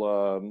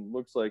 well,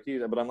 looks like he.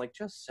 But I'm like,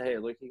 just say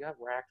it. Like he got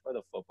racked by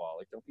the football.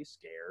 Like don't be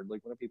scared.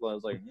 Like when people I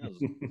was like, I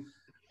mean,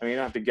 you don't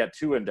have to get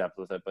too in depth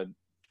with it, but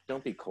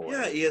Don't be coy.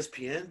 Yeah,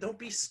 ESPN, don't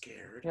be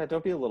scared. Yeah,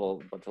 don't be a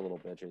bunch of little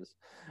bitches.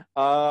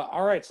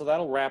 All right, so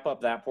that'll wrap up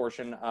that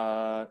portion.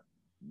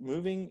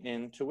 Moving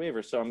into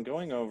waivers. So I'm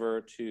going over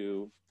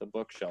to the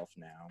bookshelf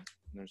now.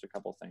 There's a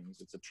couple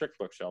things. It's a trick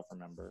bookshelf,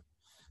 remember.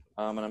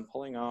 And I'm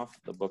pulling off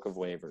the book of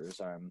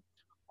waivers. I'm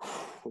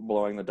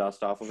blowing the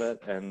dust off of it.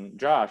 And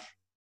Josh,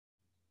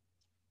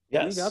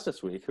 Yes. who you got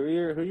this week? Who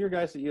are your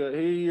guys that your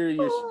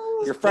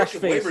This fresh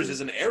book of waivers faces? is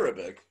in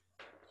Arabic.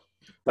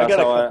 I That's got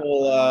how a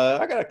couple.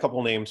 I got a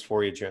couple names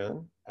for you,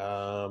 John.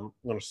 I'm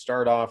going to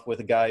start off with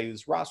a guy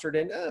who's rostered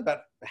in about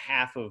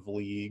half of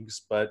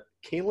leagues, but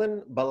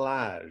Kalen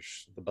Balaj,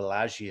 the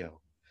Bellagio,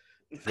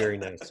 very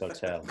nice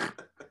hotel.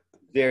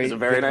 It's a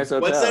very nice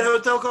hotel. What's that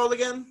hotel called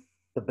again?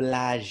 The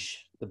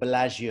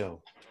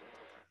Bellagio.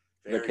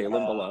 The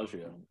Kalen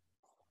Bellagio.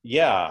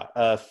 Yeah,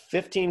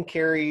 15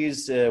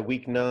 carries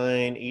week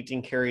 9,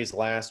 18 carries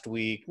last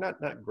week. Not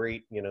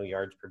great,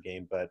 yards per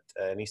game, but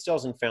and he still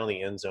hasn't found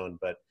the end zone,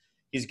 but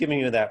he's giving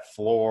you that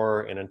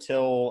floor. And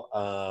until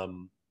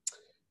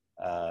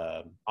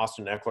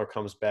Austin Eckler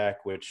comes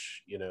back,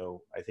 which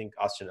I think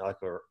Austin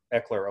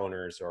Eckler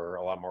owners are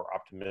a lot more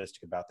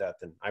optimistic about that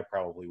than I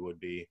probably would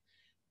be.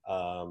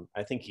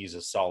 I think he's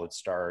a solid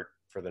start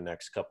for the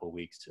next couple of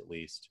weeks at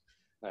least.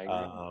 I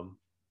agree.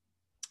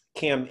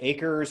 Cam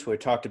Akers, who I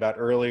talked about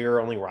earlier,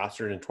 only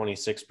rostered in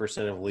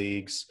 26% of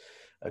leagues,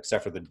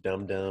 except for the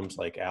dum-dums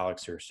like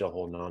Alex who are still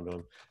holding on to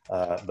him.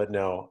 But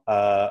no.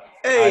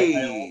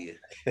 Hey!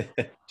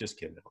 Just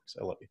kidding, Alex.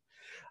 I love you.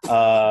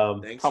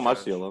 Thanks, How much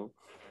Josh. do you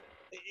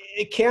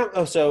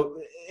love? So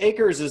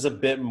Akers is a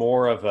bit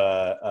more of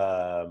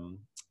a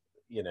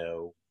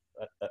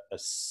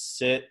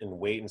sit and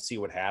wait and see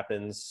what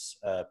happens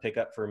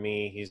pickup for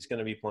me. He's going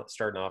to be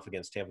starting off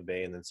against Tampa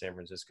Bay and then San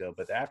Francisco.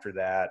 But after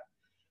that,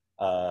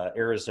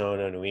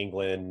 Arizona, New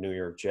England, New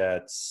York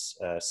Jets,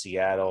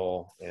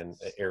 Seattle, and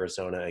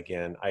Arizona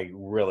again. I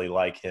really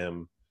like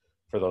him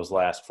for those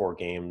last 4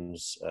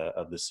 games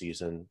of the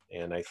season,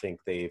 and I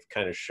think they've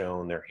kind of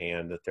shown their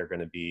hand that they're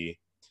going to be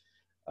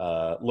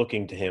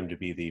looking to him to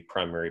be the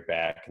primary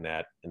back in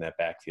that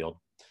backfield.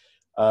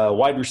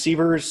 Wide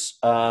receivers,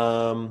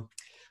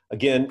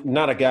 again,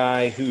 not a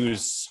guy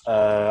who's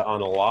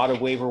on a lot of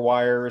waiver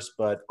wires,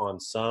 but on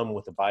some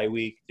with a bye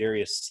week.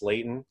 Darius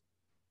Slayton.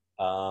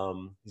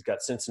 He's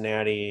got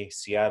Cincinnati,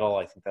 Seattle.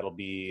 I think that'll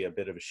be a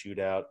bit of a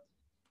shootout.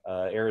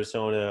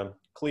 Arizona,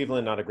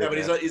 Cleveland, not a great.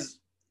 Yeah, but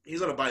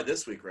he's on a bye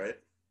this week, right?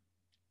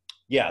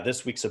 Yeah,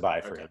 this week's a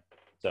bye for him.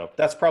 So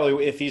that's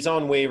probably, if he's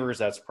on waivers,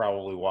 that's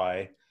probably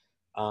why.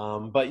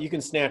 But you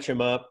can snatch him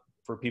up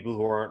for people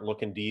who aren't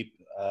looking deep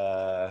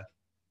at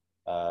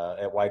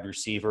wide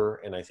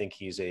receiver, and I think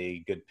he's a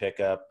good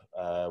pickup.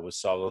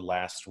 Was solid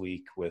last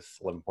week with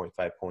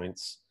 11.5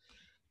 points.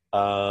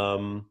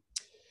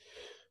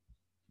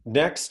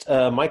 Next,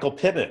 Michael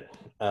Pittman,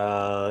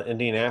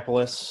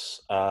 Indianapolis,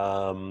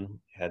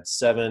 had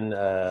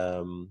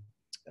 7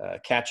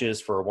 catches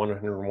for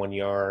 101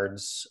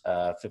 yards,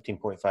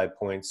 15.5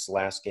 points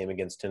last game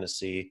against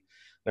Tennessee.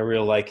 I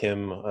really like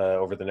him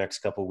over the next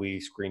couple of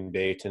weeks. Green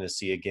Bay,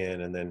 Tennessee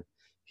again, and then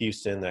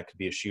Houston. That could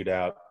be a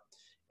shootout.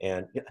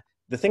 And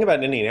the thing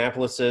about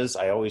Indianapolis is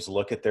I always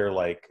look at their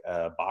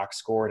box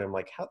score, and I'm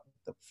like, how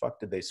the fuck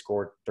did they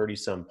score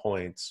 30-some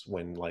points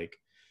when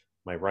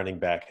my running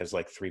back has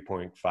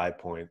 3.5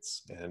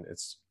 points, and it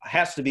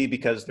has to be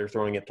because they're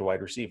throwing it to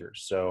wide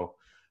receivers. So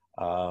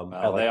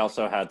they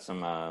also had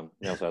some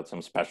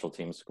special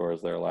team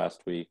scores there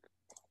last week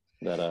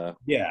that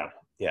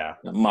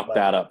mucked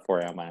that up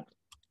for you, man.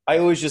 I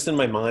always just in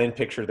my mind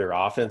picture their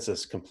offense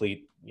as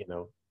complete,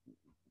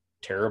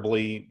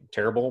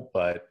 terrible,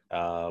 but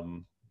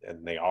and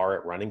they are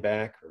at running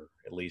back, or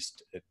at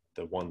least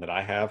the one that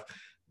I have.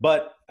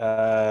 But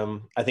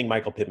I think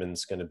Michael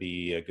Pittman's going to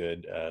be a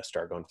good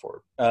start going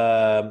forward.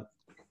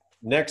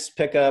 Next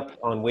pickup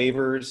on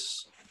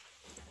waivers,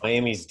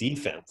 Miami's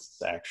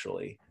defense,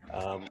 actually.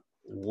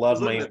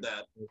 Love Miami.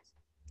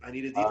 I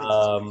need a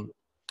defense.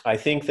 I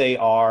think they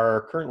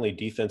are currently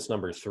defense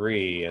number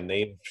 3, and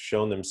they've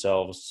shown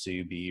themselves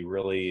to be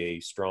really a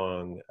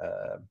strong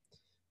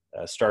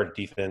start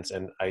defense.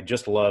 And I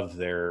just love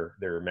their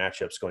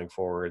matchups going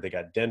forward. They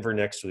got Denver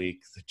next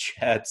week, the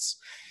Jets.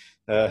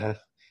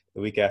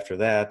 The week after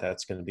that,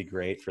 that's going to be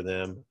great for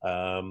them.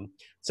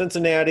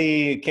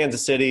 Cincinnati,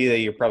 Kansas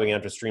City, you're probably going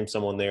to have to stream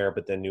someone there,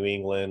 but then New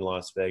England,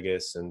 Las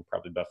Vegas, and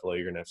probably Buffalo,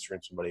 you're going to have to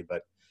stream somebody.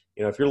 But,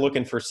 if you're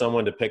looking for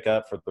someone to pick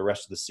up for the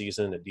rest of the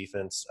season at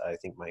defense, I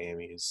think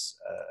Miami is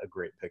a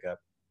great pickup.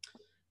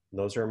 And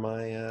those are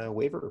my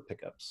waiver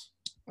pickups.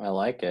 I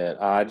like it.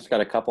 I just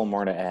got a couple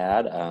more to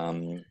add.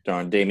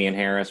 Damian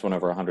Harris went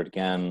over 100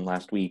 again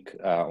last week,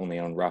 only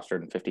owned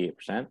rostered in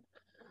 58%.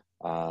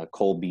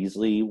 Cole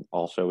Beasley,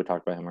 also, we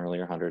talked about him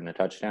earlier, 100 and a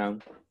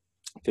touchdown,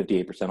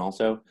 58%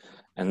 also.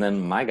 And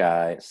then my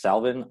guy,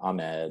 Salvin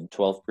Ahmed,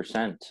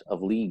 12%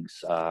 of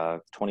leagues,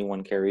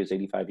 21 carries,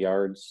 85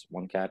 yards,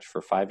 1 catch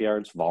for 5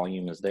 yards.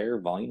 Volume is there.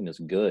 Volume is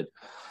good.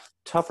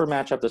 Tougher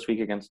matchup this week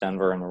against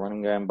Denver in the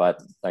running game,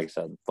 but like I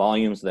said,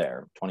 volume's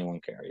there, 21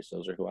 carries.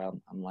 Those are who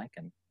I'm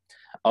liking.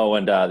 Oh,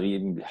 and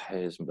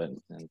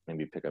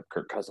maybe pick up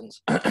Kirk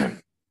Cousins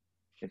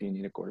if you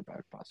need a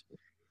quarterback, possibly.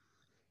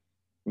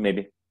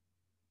 Maybe.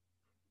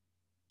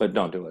 But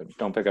don't do it.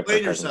 Don't pick up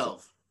Explain Kirk Cousins.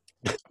 yourself.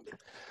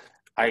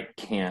 I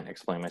can't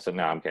explain myself.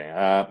 No, I'm kidding.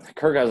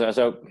 Kirk Cousins.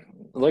 So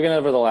looking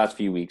over the last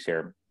few weeks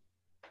here,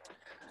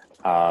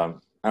 and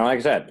like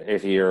I said,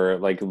 if you're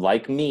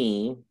like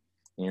me,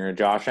 you're a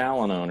Josh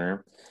Allen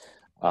owner,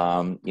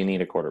 you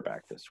need a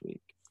quarterback this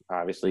week.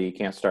 Obviously, you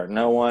can't start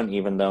no one,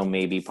 even though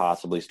maybe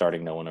possibly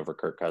starting no one over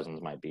Kirk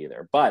Cousins might be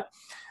there. But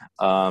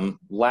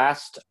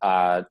last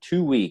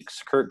 2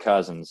 weeks, Kirk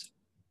Cousins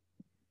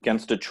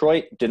against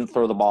Detroit didn't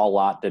throw the ball a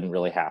lot, didn't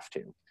really have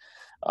to,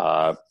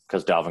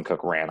 because Dalvin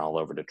Cook ran all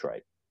over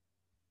Detroit.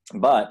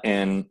 But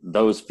in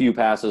those few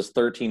passes,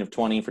 13 of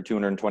 20 for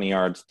 220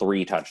 yards,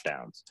 3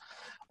 touchdowns.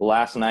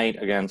 Last night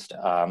against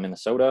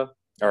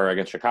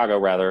against Chicago,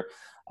 rather,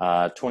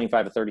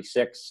 25 of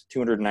 36,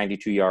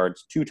 292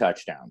 yards, 2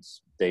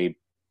 touchdowns. They,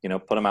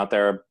 put him out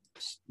there,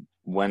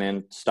 went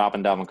in,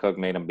 stopping Dalvin Cook,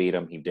 made him beat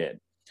him. He did.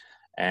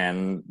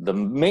 And the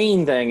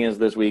main thing is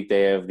this week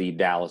they have the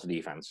Dallas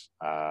defense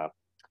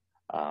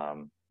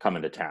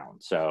coming to town.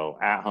 So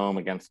at home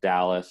against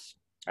Dallas,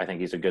 I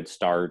think he's a good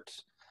start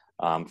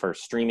for a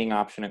streaming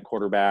option at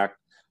quarterback.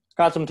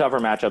 Got some tougher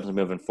matchups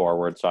moving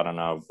forward, so I don't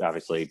know.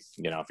 Obviously,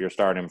 if you're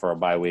starting for a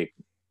bye week,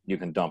 you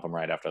can dump him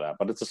right after that.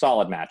 But it's a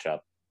solid matchup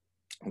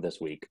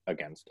this week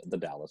against the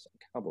Dallas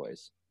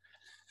Cowboys.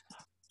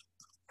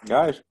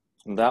 Guys,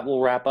 that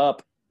will wrap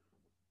up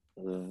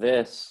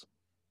this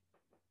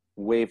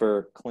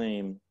waiver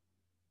claim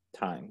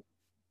time.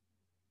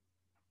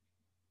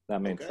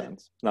 That made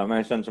sense. That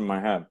made sense in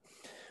my head.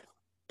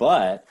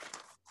 But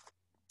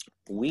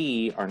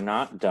we are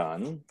not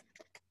done.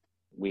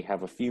 We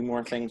have a few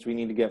more things we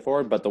need to get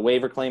forward, but the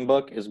waiver claim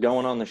book is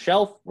going on the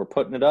shelf. We're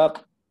putting it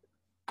up.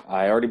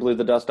 I already blew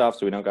the dust off,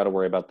 so we don't got to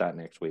worry about that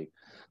next week.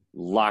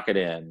 Lock it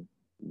in.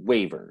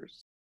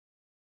 Waivers.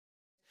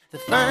 The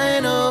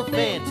Final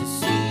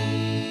Fantasy.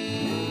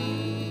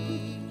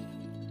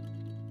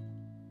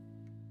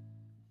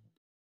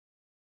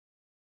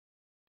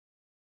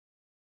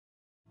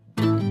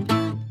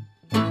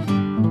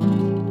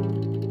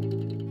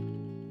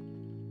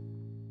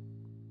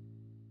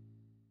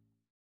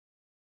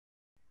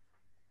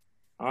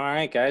 All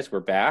right, guys, we're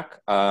back.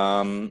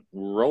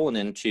 Rolling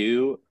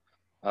into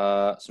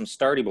some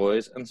Starty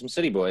Boys and some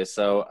City Boys.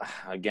 So,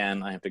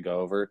 again, I have to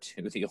go over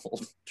to the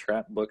old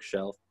trap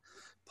bookshelf,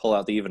 pull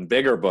out the even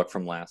bigger book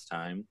from last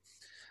time.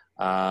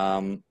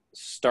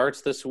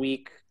 Starts this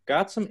week.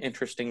 Got some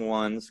interesting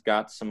ones,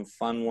 got some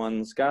fun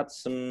ones, got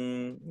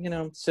some,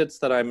 sits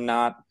that I'm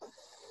not,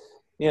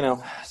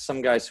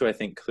 some guys who I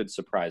think could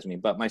surprise me.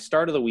 But my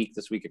start of the week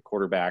this week at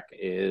quarterback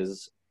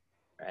is,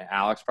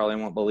 Alex probably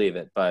won't believe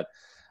it, but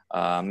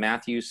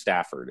Matthew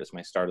Stafford is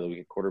my start of the week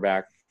at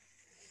quarterback.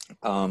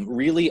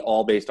 Really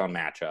all based on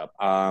matchup.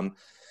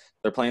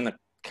 They're playing the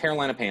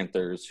Carolina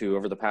Panthers, who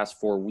over the past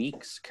 4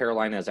 weeks,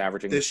 Carolina is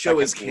averaging. This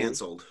show is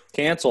canceled.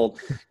 Canceled.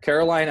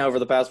 Carolina over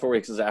the past 4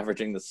 weeks is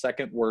averaging the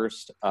second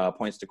worst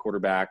points to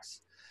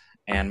quarterbacks,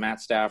 and Matt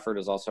Stafford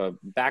is also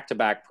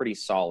back-to-back pretty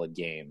solid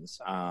games.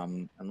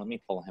 And let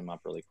me pull him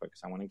up really quick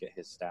because I want to get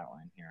his stat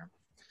line here,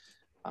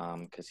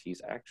 because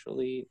he's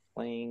actually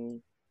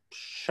playing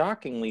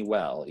shockingly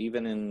well,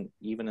 even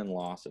in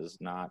losses,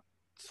 not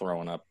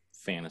throwing up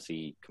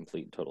fantasy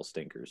complete total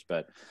stinkers.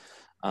 But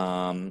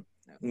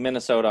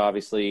Minnesota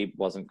obviously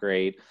wasn't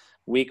great.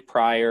 Week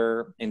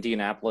prior,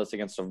 Indianapolis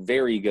against a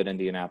very good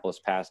Indianapolis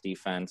pass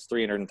defense,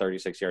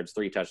 336 yards,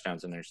 3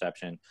 touchdowns, and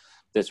interception.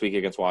 This week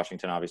against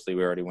Washington, obviously,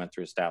 we already went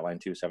through a stat line,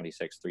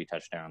 276, 3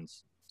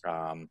 touchdowns.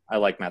 I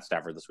like Matt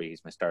Stafford this week.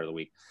 He's my start of the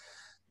week.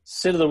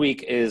 Sit of the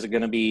week is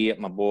going to be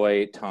my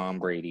boy Tom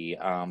Brady.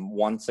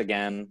 Once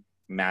again,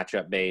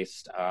 matchup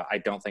based. I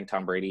don't think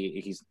Tom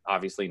Brady, he's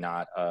obviously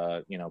not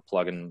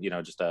plug and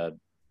just a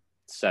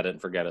set it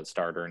and forget it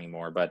starter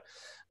anymore, but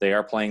they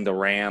are playing the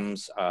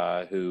Rams,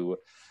 who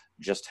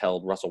just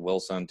held Russell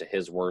Wilson to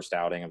his worst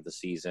outing of the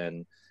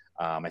season.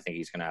 I think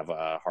he's going to have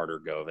a harder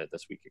go of it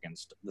this week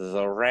against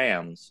the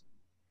Rams.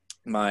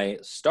 My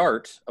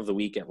start of the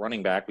week at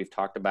running back, we've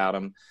talked about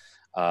him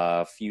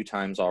a few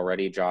times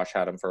already. Josh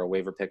had him for a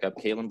waiver pickup.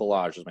 Kalen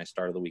Ballage is my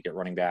start of the week at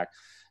running back.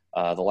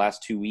 The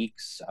last 2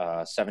 weeks,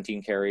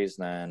 17 carries,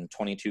 then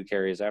 22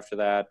 carries after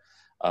that,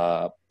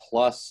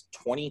 plus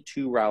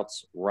 22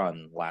 routes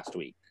run last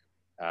week,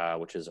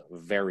 which is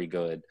very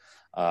good.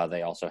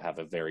 They also have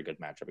a very good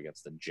matchup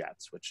against the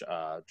Jets, which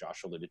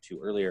Josh alluded to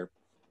earlier.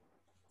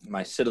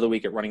 My sit of the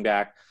week at running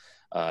back,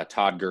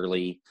 Todd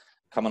Gurley.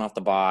 Coming off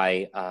the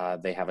bye,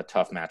 they have a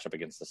tough matchup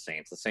against the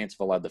Saints. The Saints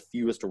have allowed the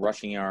fewest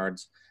rushing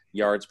yards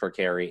per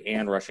carry,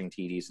 and rushing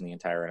TDs in the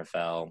entire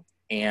NFL.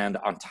 And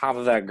on top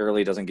of that,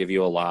 Gurley doesn't give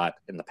you a lot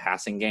in the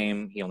passing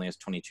game. He only has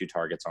 22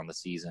 targets on the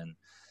season.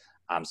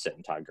 I'm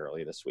sitting Todd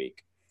Gurley this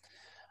week.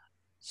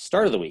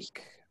 Start of the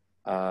week.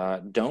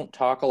 Don't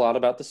talk a lot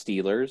about the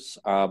Steelers,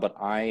 but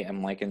I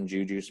am liking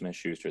Juju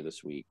Smith-Schuster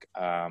this week.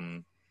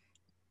 20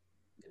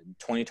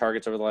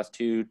 targets,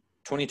 2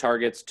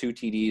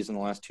 TDs in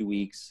the last 2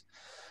 weeks.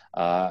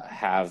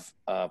 have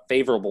a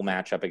favorable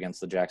matchup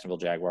against the Jacksonville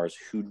Jaguars,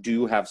 who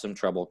do have some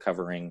trouble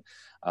covering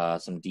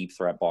some deep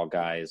threat ball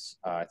guys.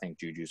 I think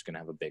Juju's going to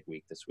have a big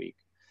week this week.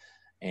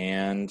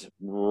 And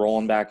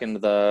rolling back into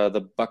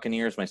the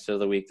Buccaneers, my sit of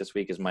the week this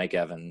week is Mike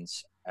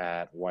Evans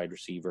at wide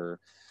receiver.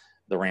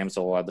 The Rams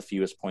will have the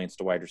fewest points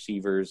to wide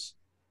receivers.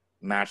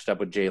 Matched up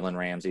with Jalen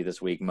Ramsey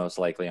this week, most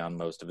likely on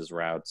most of his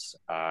routes.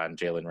 And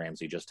Jalen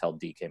Ramsey just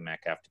held DK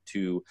Metcalf to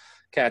 2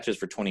 catches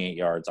for 28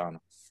 yards on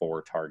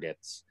 4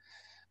 targets.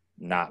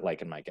 Not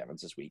liking Mike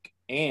Evans this week.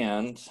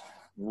 And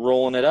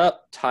rolling it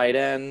up, tight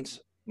end,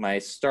 my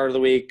start of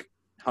the week,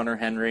 Hunter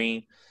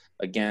Henry.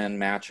 Again,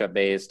 matchup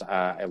based.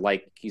 I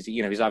like he's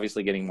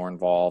obviously getting more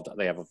involved.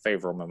 They have a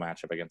favorable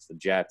matchup against the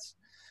Jets.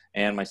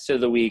 And my sit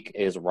of the week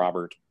is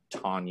Robert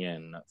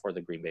Tonyan for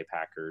the Green Bay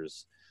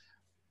Packers.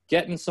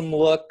 Getting some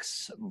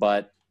looks,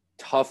 but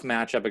tough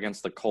matchup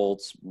against the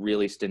Colts.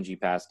 Really stingy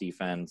pass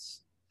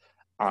defense.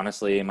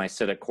 Honestly, my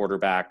sit at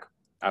quarterback,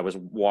 I was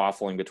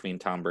waffling between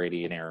Tom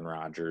Brady and Aaron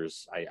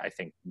Rodgers. I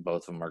think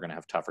both of them are going to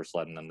have tougher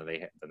sledding than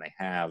they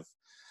have.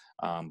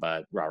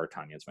 But Robert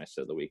Tonyan's my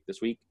sit of the week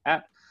this week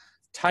at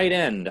tight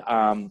end.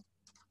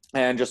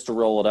 And just to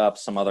roll it up,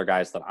 some other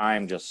guys that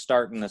I'm just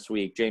starting this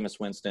week: Jameis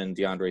Winston,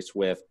 DeAndre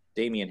Swift,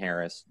 Damian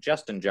Harris,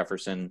 Justin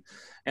Jefferson,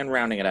 and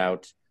rounding it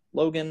out,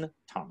 Logan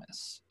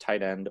Thomas,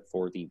 tight end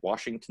for the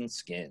Washington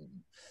Skin.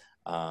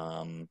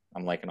 I'm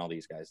liking all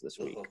these guys this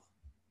week.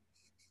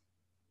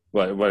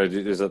 What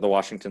is it, the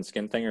Washington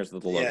Skin thing, or is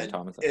it the Logan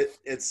Thomas thing?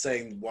 It's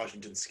saying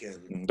Washington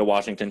Skin. The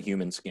Washington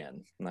Human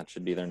Skin. And that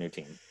should be their new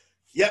team.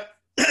 Yep.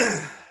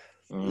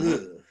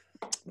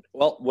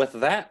 Well, with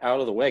that out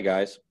of the way,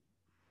 guys,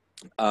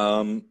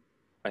 I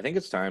think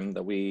it's time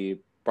that we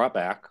brought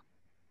back,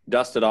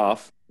 dusted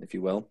off, if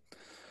you will,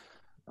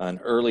 an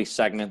early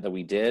segment that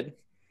we did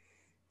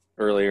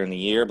earlier in the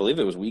year. I believe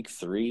it was week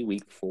 3,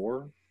 week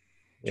 4.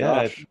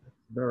 Josh,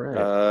 all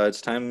right.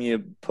 It's time you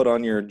put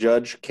on your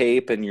judge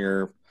cape and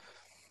your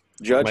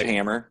judge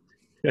hammer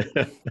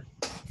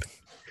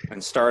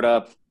and start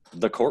up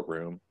the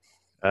courtroom.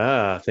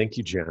 Thank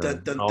you, John.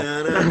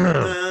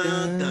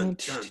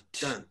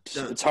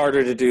 It's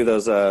harder to do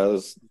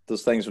those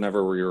things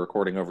whenever we're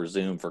recording over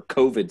Zoom for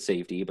COVID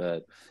safety,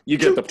 but you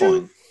get the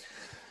point.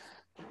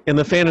 In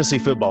the fantasy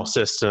football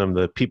system,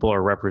 the people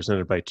are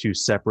represented by 2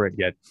 separate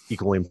yet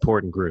equally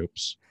important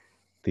groups: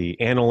 the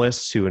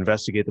analysts who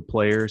investigate the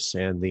players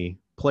and the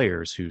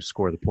players who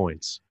score the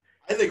points.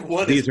 I think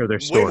one These is are their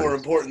way stories. more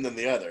important than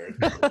the other.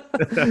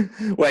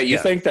 Wait, you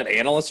think that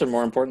analysts are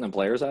more important than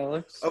players,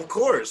 Alex? Of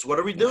course. What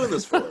are we doing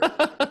this for?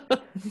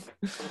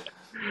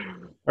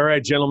 All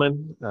right,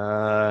 gentlemen.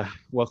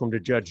 Welcome to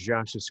Judge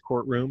Josh's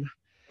courtroom.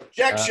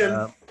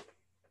 Objection.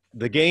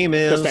 The game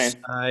is Just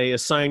I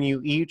assign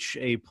you each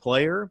a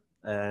player,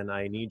 and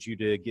I need you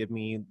to give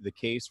me the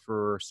case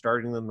for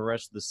starting them the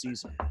rest of the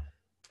season.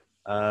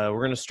 We're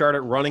going to start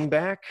at running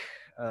back.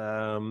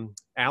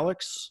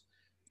 Alex,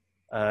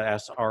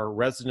 as our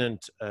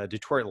resident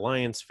Detroit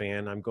Lions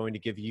fan, I'm going to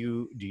give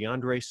you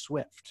DeAndre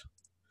Swift.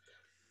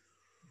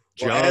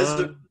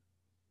 John,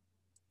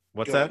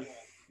 what's that?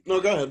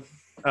 No, go ahead.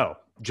 Oh,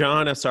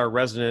 John, as our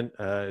resident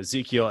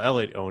Ezekiel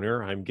Elliott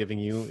owner, I'm giving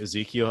you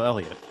Ezekiel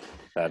Elliott.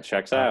 That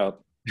checks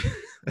out.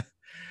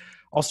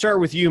 I'll start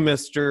with you,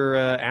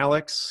 Mr.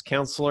 Alex,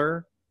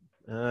 counselor.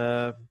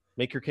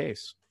 Make your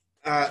case.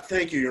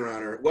 Thank you, Your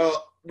Honor.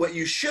 Well, what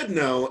you should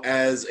know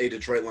as a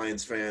Detroit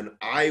Lions fan,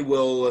 I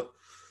will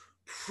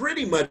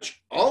pretty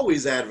much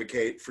always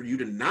advocate for you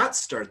to not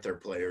start their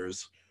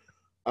players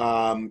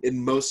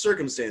in most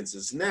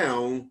circumstances.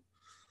 Now,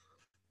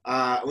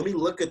 let me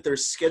look at their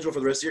schedule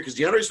for the rest of the year, because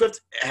DeAndre Swift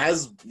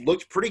has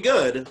looked pretty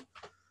good.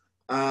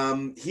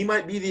 He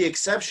might be the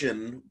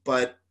exception,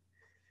 but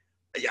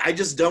I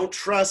just don't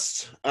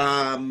trust.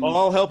 Well,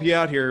 I'll help you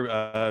out here,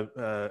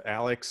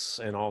 Alex,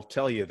 and I'll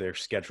tell you their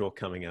schedule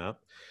coming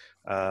up.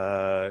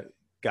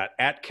 Got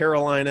at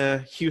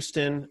Carolina,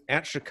 Houston,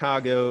 at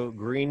Chicago,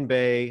 Green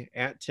Bay,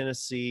 at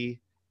Tennessee,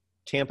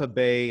 Tampa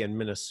Bay, and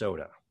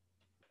Minnesota.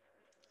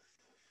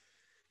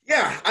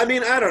 Yeah, I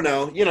mean, I don't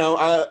know.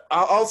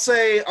 I'll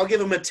say I'll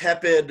give him a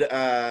tepid,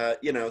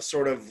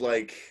 sort of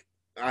like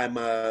I'm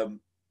a,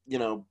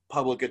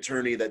 public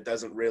attorney that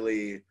doesn't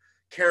really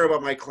care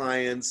about my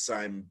clients.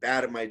 I'm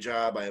bad at my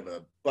job. I have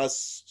a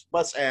bus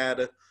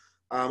ad.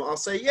 I'll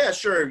say, yeah,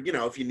 sure.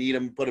 If you need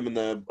him, put him in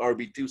the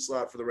RB2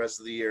 slot for the rest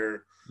of the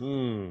year.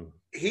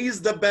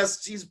 He's the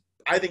best.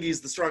 I think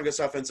he's the strongest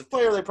offensive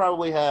player they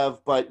probably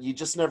have, but you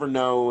just never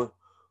know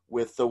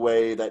with the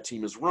way that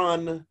team is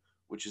run,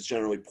 which is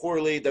generally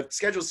poorly. The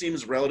schedule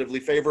seems relatively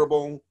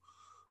favorable.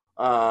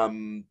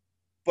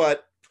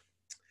 But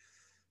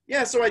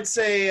yeah, so I'd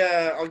say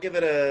I'll give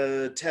it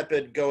a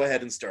tepid go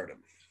ahead and start him.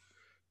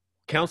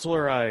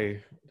 Counselor,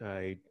 I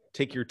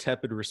take your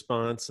tepid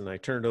response and I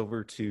turn it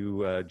over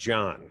to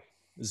John.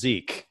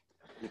 Zeke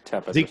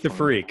the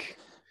Freak.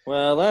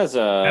 Well, that's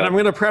and I'm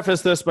going to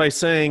preface this by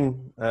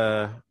saying,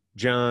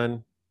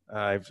 John,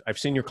 I've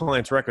seen your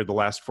client's record the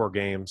last 4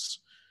 games: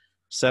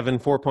 7,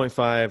 4.5,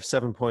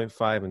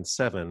 7.5, and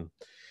 7.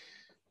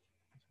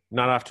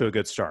 Not off to a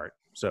good start.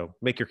 So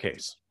make your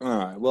case. All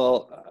right.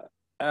 Well,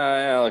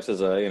 Alex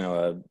is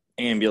a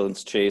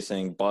ambulance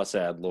chasing bus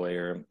ad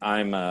lawyer.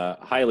 I'm a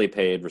highly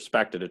paid,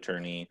 respected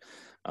attorney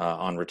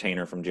on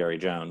retainer from Jerry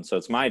Jones. So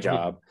it's my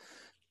job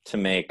to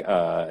make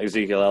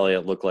Ezekiel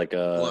Elliott look like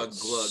a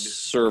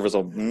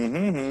serviceable,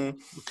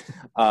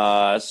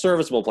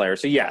 serviceable player.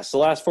 So yes, the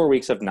last 4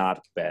 weeks have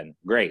not been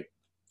great.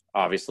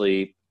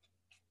 Obviously,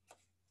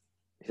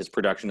 his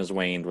production has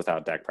waned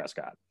without Dak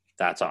Prescott.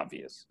 That's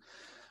obvious.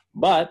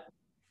 But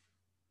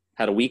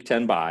had a week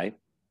 10 bye,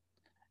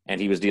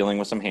 and he was dealing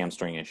with some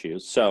hamstring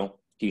issues. So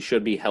he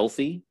should be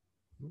healthy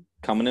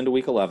coming into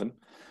week 11.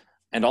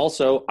 And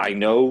also, I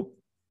know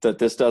that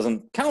this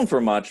doesn't count for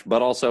much,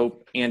 but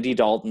also Andy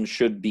Dalton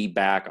should be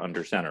back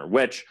under center,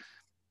 which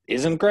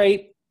isn't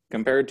great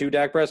compared to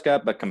Dak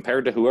Prescott, but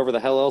compared to whoever the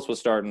hell else was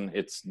starting,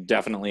 it's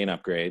definitely an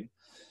upgrade.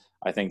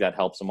 I think that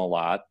helps him a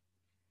lot.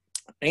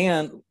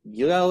 And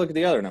you got to look at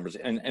the other numbers.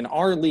 And in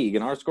our league,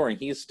 in our scoring,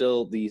 he's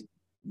still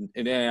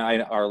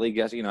our league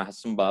has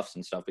some buffs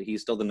and stuff, but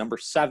he's still the number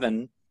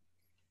 7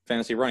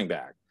 fantasy running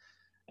back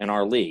in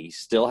our league. He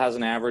still has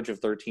an average of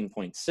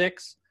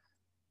 13.6.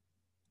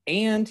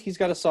 And he's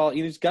got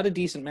a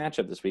decent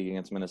matchup this week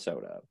against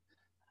Minnesota.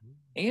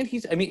 And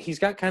he's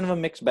got kind of a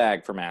mixed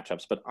bag for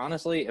matchups. But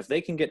honestly, if they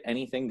can get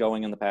anything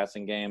going in the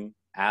passing game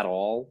at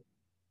all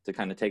to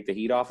kind of take the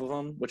heat off of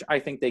them, which I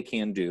think they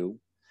can do,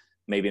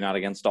 maybe not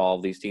against all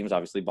of these teams.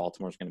 Obviously,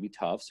 Baltimore's going to be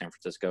tough. San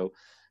Francisco,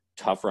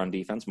 tough run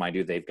defense. Mind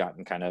you, they've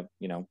gotten kind of,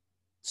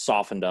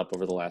 softened up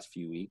over the last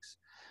few weeks.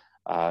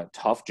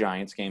 Tough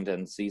Giants game to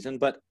end the season.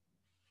 But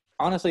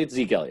honestly, it's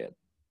Zeke Elliott.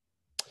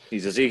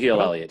 He's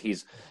Ezekiel Elliott.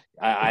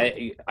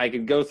 I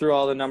could go through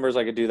all the numbers.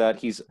 I could do that.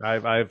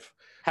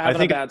 I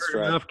think a bad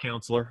stretch. Enough,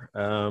 counselor.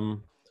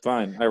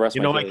 Fine. I rest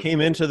my case.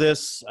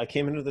 I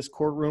came into this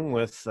courtroom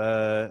with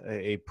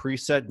a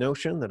preset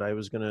notion that I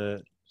was going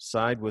to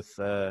side with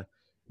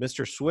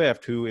Mr.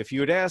 Swift, who, if you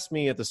had asked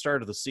me at the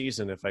start of the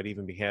season if I'd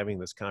even be having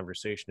this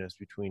conversation as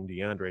between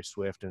DeAndre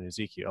Swift and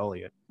Ezekiel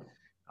Elliott,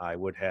 I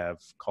would have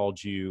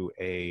called you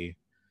a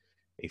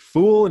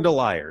fool and a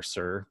liar,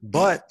 sir.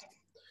 But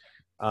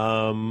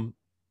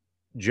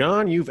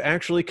John, you've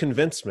actually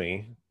convinced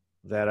me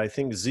that I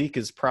think Zeke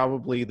is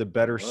probably the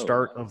better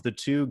start of the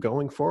two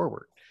going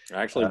forward.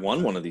 I actually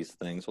won one of these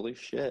things. Holy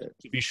shit.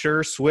 To be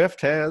sure,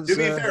 Swift has... To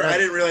be fair, I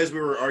didn't realize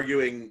we were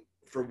arguing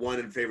for one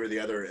in favor of the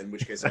other, in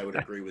which case I would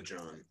agree with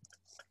John.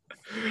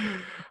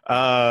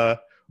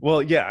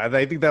 Well, yeah,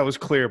 I think that was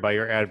clear by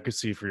your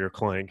advocacy for your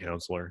client,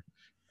 counselor.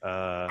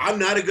 I'm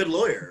not a good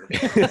lawyer.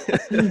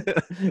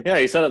 Yeah,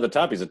 he said at the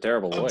top he's a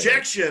terrible lawyer.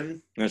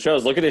 Objection. And it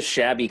shows. Look at his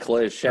shabby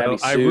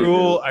suit. I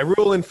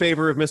rule in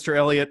favor of Mr.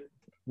 Elliott.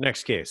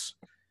 Next case.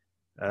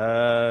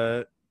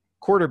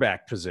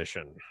 Quarterback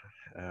position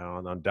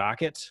on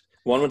docket.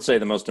 One would say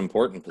the most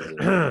important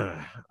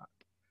position.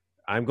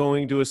 I'm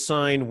going to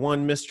assign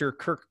one Mr.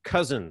 Kirk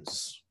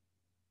Cousins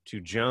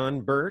to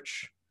John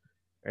Birch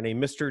and a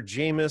Mr.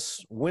 Jameis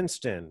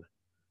Winston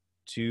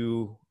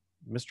to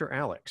Mr.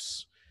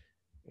 Alex.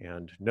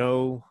 And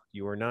no,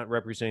 you are not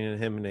representing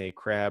him in a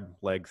crab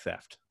leg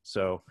theft.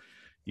 So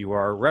you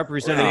are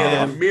representing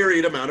him a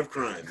myriad amount of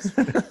crimes.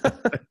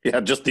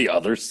 Yeah, just the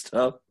other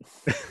stuff.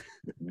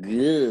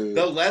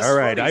 All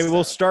right, I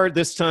will start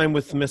this time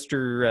with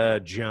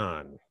Mr.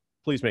 John.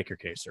 Please make your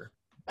case, sir.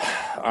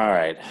 All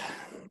right.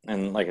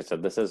 And like I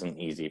said, this isn't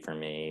easy for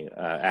me.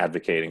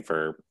 Advocating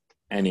for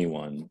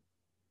anyone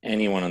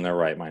in their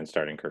right mind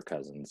starting Kirk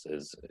Cousins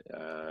is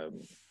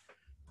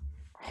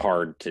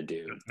hard to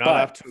do. Not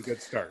off to a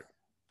good start.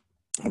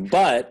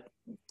 But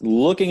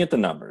looking at the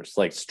numbers,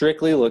 like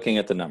strictly looking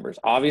at the numbers,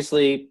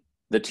 obviously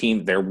the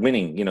team, they're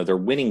winning. They're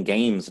winning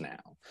games now.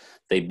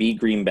 They beat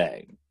Green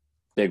Bay,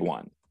 big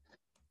one.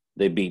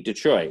 They beat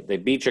Detroit. They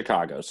beat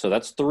Chicago. So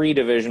that's 3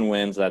 division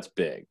wins. That's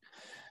big.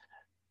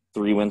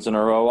 3 wins in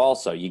a row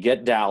also. You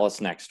get Dallas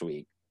next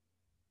week.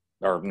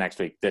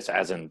 This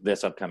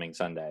upcoming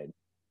Sunday.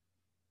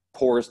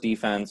 Poorest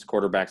defense.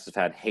 Quarterbacks have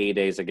had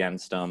heydays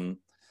against them.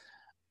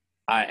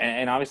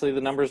 And obviously the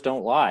numbers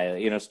don't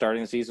lie.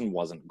 Starting the season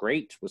wasn't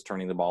great. Was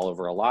turning the ball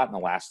over a lot in the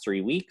last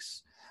 3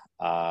 weeks.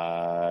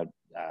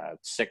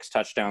 6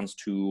 touchdowns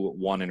to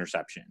 1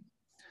 interception.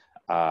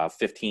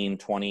 15,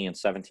 20, and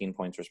 17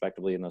 points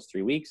respectively in those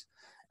 3 weeks.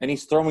 And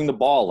he's throwing the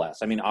ball less.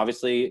 I mean,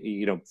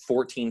 obviously,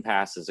 14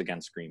 passes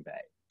against Green Bay,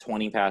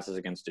 20 passes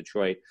against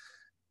Detroit.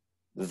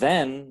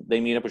 Then they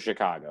meet up with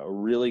Chicago. A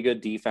really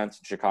good defense.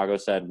 Chicago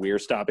said, we're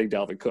stopping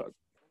Dalvin Cook.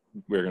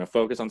 We're going to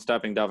focus on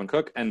stopping Dalvin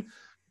Cook. And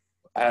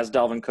as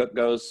Dalvin Cook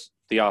goes,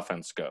 the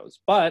offense goes.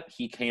 But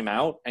he came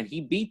out and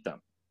he beat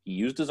them. He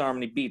used his arm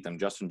and he beat them.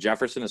 Justin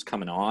Jefferson is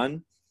coming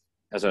on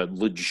as a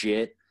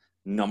legit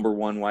number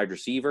 1 wide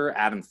receiver.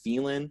 Adam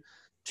Thielen,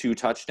 2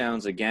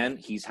 touchdowns again.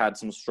 He's had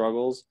some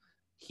struggles.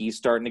 He's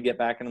starting to get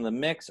back into the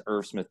mix.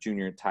 Irv Smith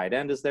Jr. tight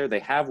end is there. They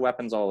have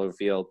weapons all over the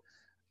field.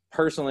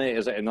 Personally,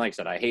 and like I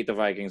said, I hate the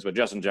Vikings, but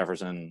Justin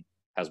Jefferson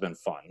has been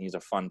fun. He's a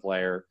fun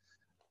player.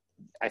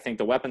 I think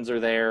the weapons are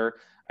there.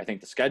 I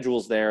think the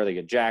schedule's there. They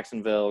get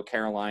Jacksonville,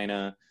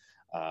 Carolina,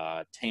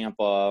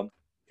 Tampa,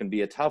 can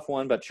be a tough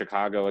one, but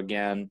Chicago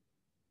again.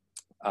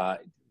 Like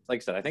I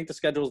said, I think the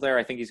schedule's there.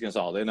 I think he's going to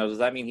solve it. Now, does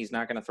that mean he's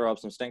not going to throw up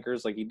some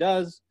stinkers like he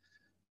does?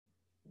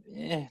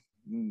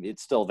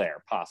 It's still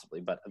there,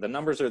 possibly. But the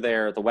numbers are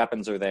there. The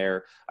weapons are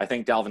there. I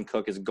think Dalvin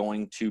Cook is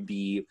going to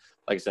be,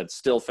 like I said,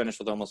 still finished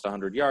with almost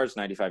 100 yards,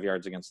 95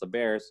 yards against the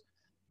Bears.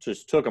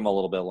 Just took him a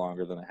little bit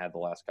longer than it had the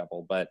last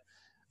couple. But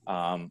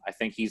I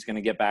think he's going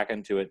to get back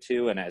into it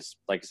too. And as,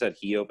 like I said,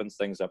 he opens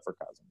things up for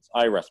Cousins.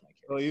 I rest my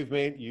case. Well, you've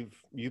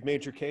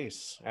made your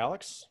case,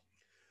 Alex.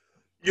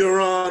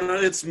 Your Honor,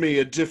 it's me,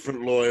 a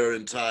different lawyer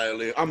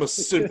entirely. I'm a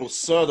simple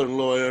Southern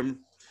lawyer.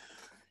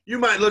 You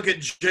might look at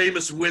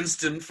Jameis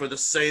Winston for the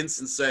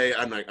Saints and say,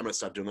 I'm going to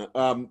stop doing that.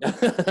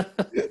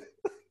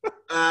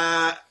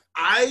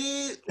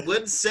 I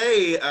would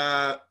say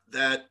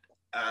that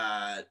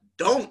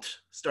don't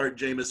start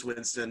Jameis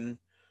Winston.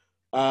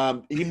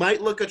 He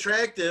might look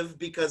attractive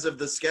because of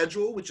the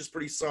schedule, which is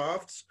pretty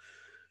soft,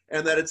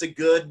 and that it's a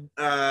good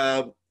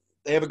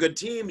they have a good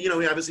team. You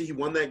know, obviously he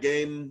won that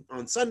game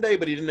on Sunday,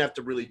 but he didn't have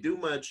to really do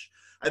much.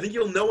 I think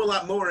you'll know a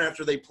lot more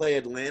after they play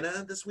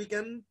Atlanta this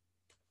weekend,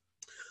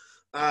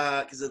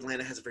 because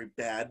Atlanta has a very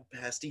bad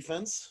pass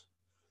defense.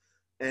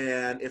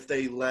 And if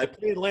they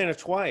play Atlanta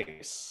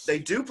twice. They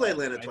do play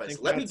Atlanta twice.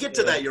 Let me get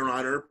to that, Your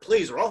Honor,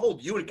 please, or I'll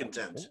hold you in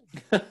contempt.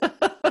 They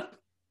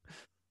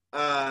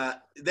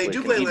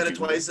do play Atlanta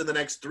twice in the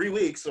next 3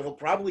 weeks, so he'll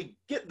probably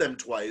get them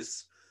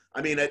twice.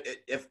 I mean,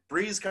 if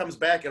Breeze comes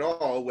back at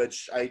all,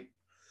 which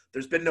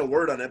there's been no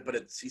word on it, but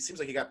he seems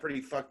like he got pretty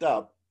fucked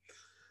up.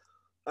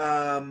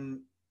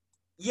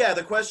 Yeah,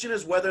 the question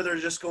is whether they're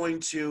just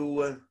going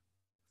to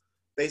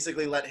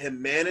basically let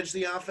him manage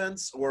the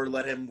offense or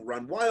let him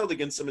run wild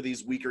against some of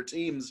these weaker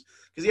teams.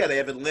 Because, yeah, they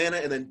have Atlanta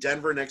and then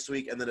Denver next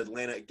week and then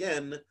Atlanta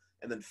again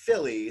and then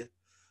Philly.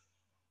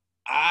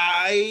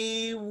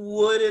 I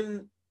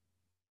wouldn't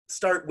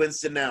start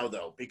Winston now,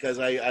 though, because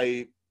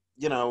I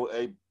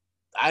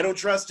don't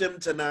trust him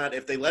to not –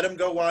 if they let him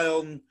go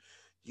wild,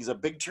 he's a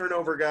big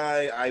turnover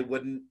guy. I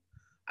don't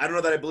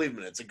know that I believe him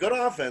in it. It's a good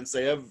offense.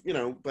 They have,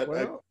 but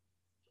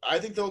I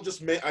think they'll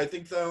just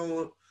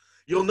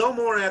you'll know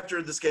more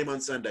after this game on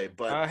Sunday.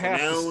 But I have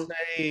to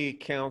say,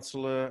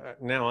 Counselor,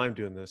 now I'm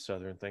doing this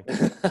Southern thing.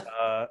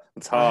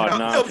 It's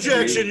hard.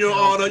 Objection, Your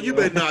Honor. You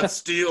may not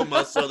steal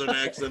my Southern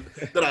accent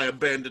that I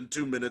abandoned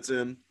 2 minutes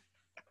in.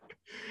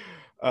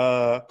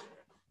 I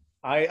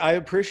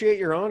appreciate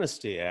your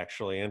honesty,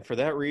 actually, and for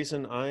that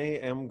reason, I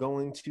am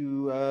going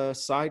to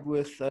side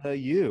with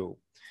you.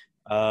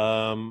 He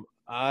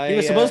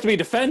was supposed to be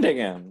defending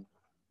him.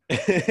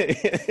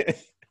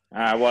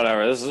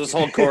 Whatever. This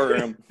whole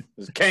courtroom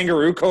is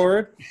kangaroo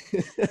court.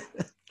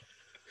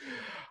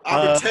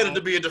 I pretended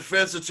to be a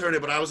defense attorney,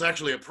 but I was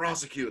actually a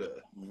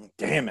prosecutor.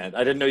 Damn it.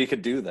 I didn't know you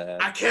could do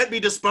that. I can't be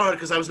disbarred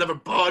because I was never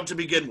barred to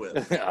begin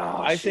with.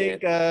 I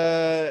think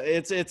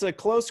it's a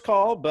close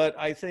call, but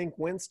I think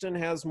Winston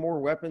has more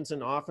weapons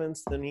in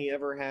offense than he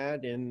ever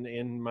had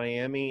in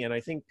Miami, and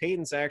I think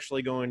Peyton's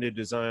actually going to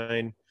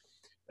design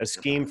a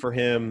scheme for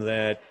him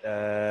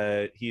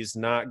that he's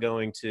not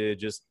going to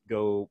just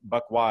go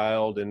buck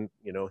wild and,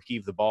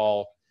 heave the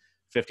ball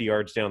 50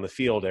 yards down the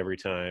field every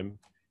time,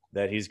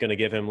 that he's going to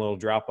give him little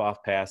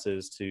drop-off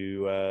passes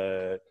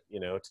to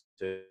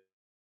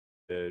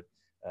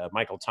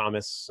Michael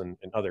Thomas and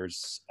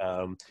others.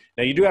 Now,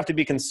 you do have to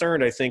be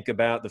concerned, I think,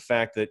 about the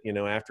fact that,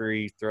 after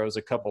he throws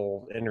a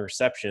couple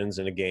interceptions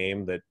in a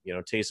game that,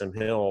 Taysom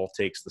Hill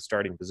takes the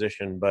starting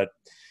position. But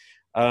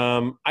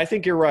I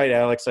think you're right,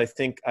 Alex. I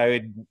think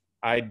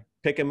I'd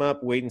pick him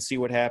up, wait and see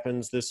what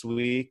happens this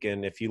week.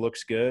 And if he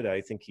looks good,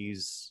 I think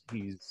he's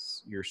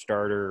your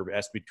starter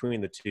as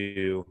between the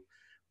two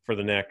for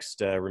the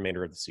next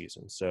remainder of the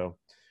season. So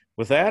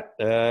with that,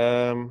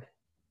 this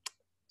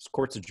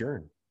court's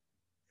adjourned.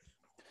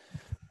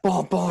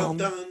 Boom, boom. Well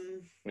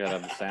done. We gotta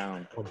have the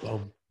sound. Boom,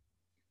 boom.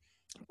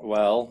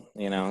 Well,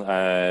 now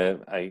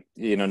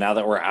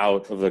that we're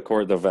out of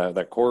the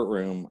that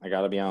courtroom, I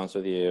got to be honest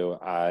with you.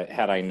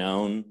 Had I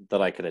known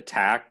that I could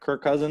attack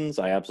Kirk Cousins,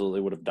 I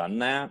absolutely would have done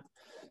that.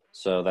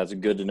 So that's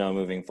good to know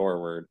moving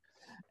forward.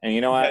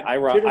 And I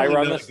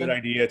run this. It's a good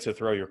idea to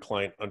throw your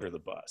client under the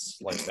bus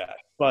like that,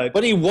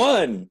 but he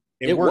won.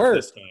 It worked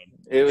this time.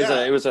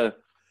 It was a.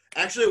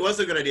 Actually, it was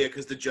a good idea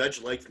because the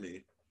judge liked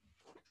me.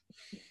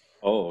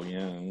 Oh,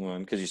 yeah,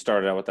 because you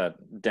started out with that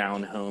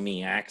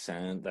down-homey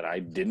accent that I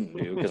didn't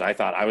do because I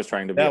thought I was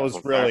trying to be that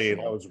was really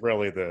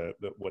the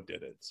what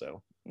did it.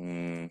 So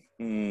laying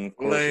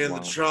the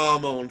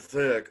charm on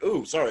thick.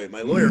 Ooh, sorry,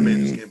 my lawyer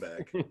man just came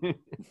back.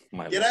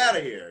 Get out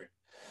of here,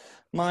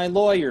 my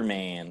lawyer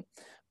man.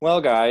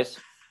 Well, guys,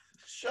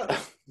 shut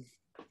up.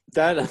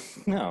 That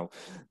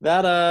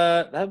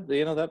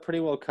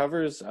pretty well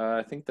covers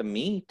I think the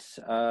meat.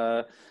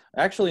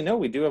 Actually, no,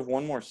 we do have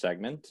one more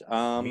segment. Meat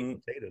and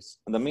taters.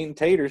 The meat and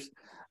taters.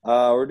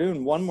 We're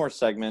doing one more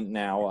segment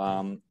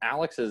now.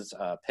 Alex's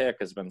pick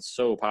has been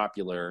so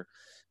popular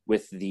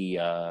with the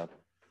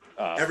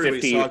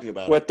everybody's 50, talking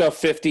about with the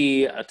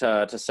 50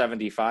 to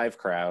 75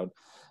 crowd.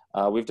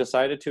 we've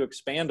decided to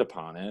expand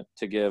upon it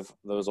to give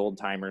those old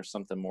timers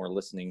something more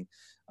listening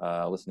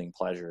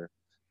pleasure.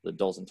 The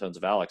dulls and tones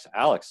of Alex.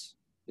 Alex,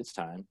 it's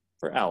time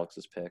for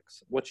Alex's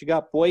picks. What you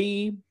got,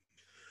 boy?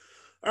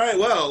 All right,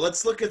 well,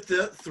 let's look at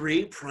the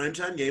 3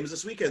 primetime games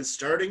this weekend,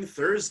 starting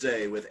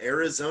Thursday with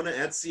Arizona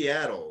at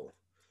Seattle.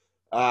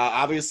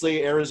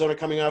 Obviously, Arizona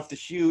coming off the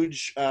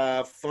huge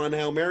fun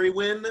Hail Mary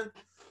win,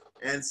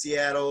 and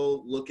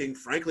Seattle looking,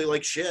 frankly,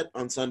 like shit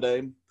on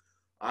Sunday.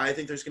 I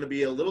think there's going to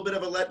be a little bit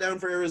of a letdown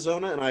for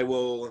Arizona, and I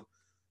will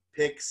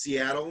pick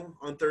Seattle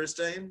on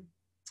Thursday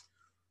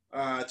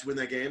to win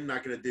that game.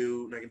 Not going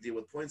to deal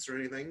with points or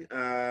anything.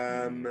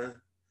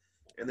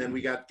 And then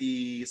we got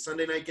the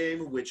Sunday night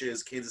game, which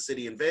is Kansas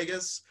City and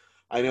Vegas.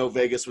 I know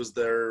Vegas was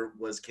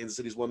Kansas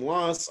City's one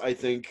loss. I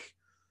think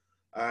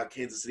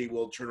Kansas City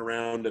will turn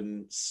around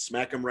and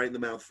smack them right in the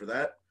mouth for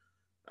that.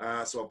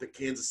 So I'll pick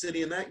Kansas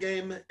City in that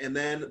game. And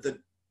then the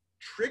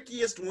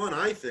trickiest one,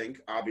 I think,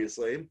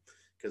 obviously,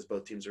 because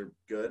both teams are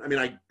good. I mean,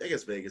 I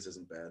guess Vegas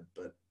isn't bad,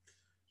 but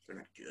they're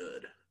not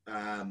good.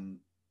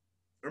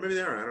 Or maybe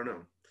they are. I don't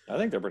know. I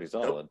think they're pretty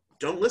solid.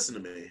 Don't listen to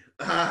me.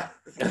 I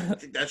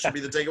think that should be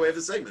the takeaway of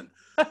the segment.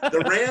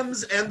 The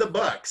Rams and the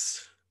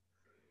Bucks.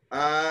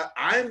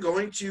 I'm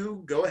going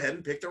to go ahead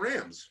and pick the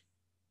Rams.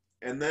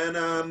 And then,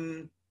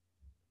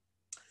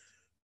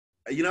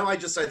 I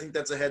think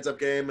that's a heads-up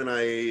game, and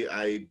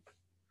I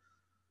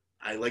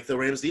like the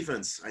Rams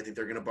defense. I think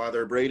they're going to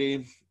bother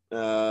Brady,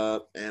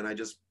 and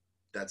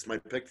that's my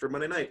pick for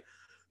Monday night.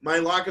 My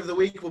lock of the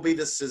week will be,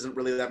 this isn't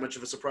really that much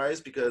of a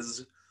surprise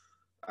because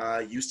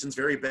Houston's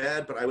very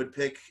bad, but I would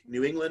pick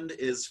New England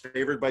is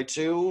favored by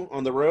 2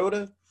 on the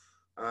road.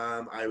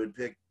 I would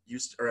pick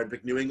I'd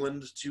pick New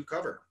England to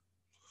cover.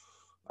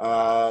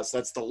 So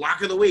that's the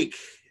lock of the week,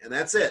 and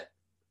that's it.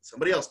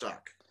 Somebody else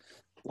talk.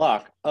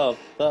 Lock of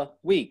the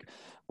week.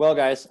 Well,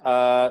 guys,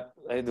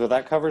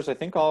 that covers, I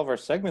think, all of our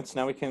segments.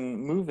 Now we can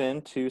move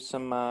into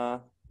some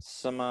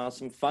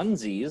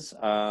funsies.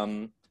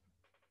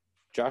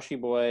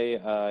 Joshy boy,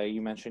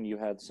 you mentioned you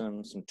had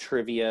some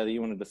trivia that you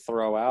wanted to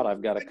throw out.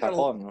 I've got a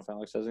couple. I don't know if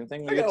Alex has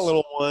anything. I got a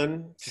little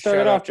one. Start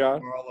it off,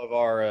 John. For all of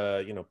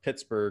our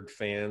Pittsburgh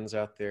fans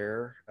out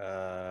there.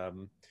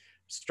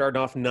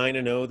 Starting off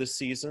 9-0 this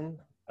season.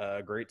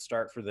 Great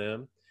start for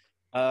them.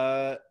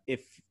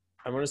 If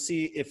I want to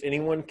see if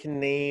anyone can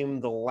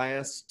name the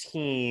last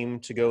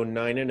team to go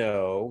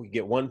 9-0. You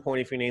get 1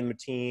 point if you name the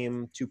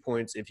team, 2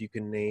 points if you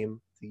can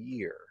name the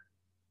year.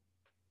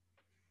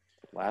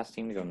 Last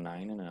team to go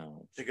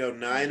 9-0. To go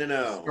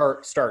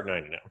 9-0. Start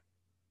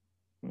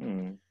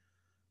 9-0.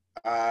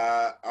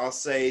 I'll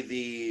say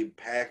the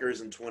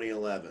Packers in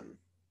 2011.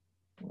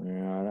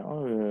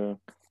 Yeah,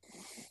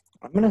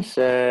 I'm gonna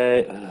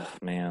say,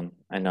 man,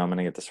 I know I'm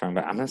gonna get this wrong,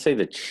 but I'm gonna say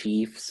the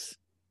Chiefs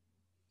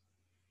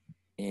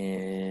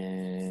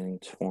in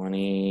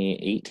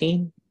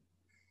 2018.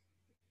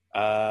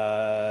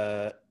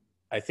 I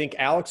think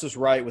Alex was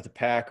right with the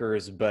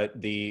Packers,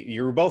 but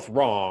you were both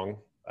wrong.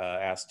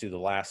 As to the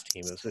last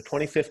team, it was the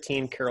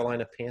 2015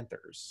 Carolina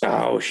Panthers.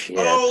 Oh shit!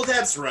 Oh,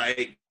 that's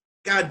right.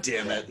 God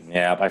damn it!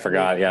 Yeah, I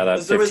forgot. Yeah,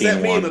 that's 15-1. There was that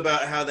meme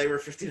about how they were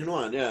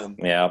 15-1. Yeah.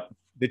 Yeah.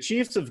 The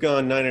Chiefs have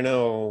gone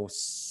 9-0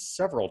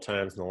 several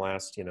times in the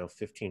last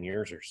 15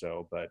 years or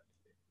so, but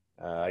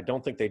I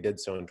don't think they did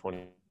so in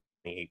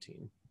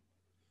 2018.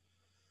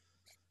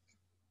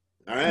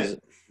 All right.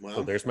 Well,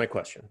 so there's my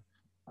question.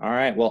 All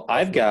right. Well,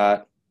 I've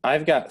got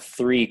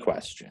 3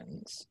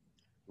 questions.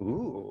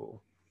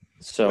 Ooh.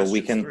 So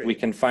we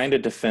can find a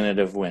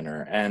definitive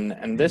winner,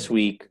 and this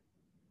week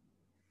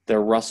they're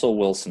Russell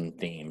Wilson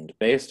themed,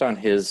 based on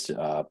his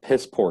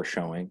piss poor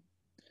showing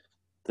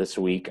this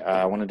week.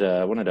 I wanted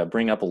to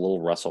bring up a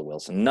little Russell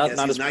Wilson.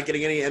 He's not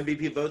getting any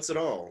MVP votes at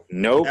all.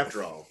 Nope.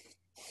 After all,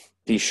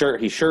 he sure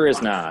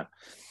is not.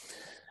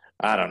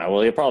 I don't know.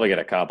 Well, he'll probably get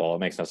a couple. It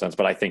makes no sense,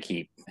 but I think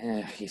he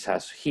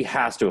has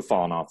to have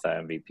fallen off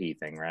that MVP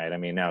thing, right? I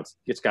mean, now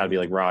it's got to be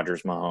like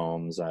Rodgers,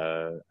 Mahomes.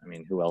 I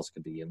mean, who else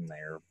could be in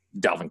there?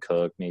 Dalvin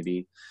Cook,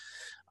 maybe.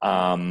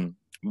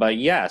 But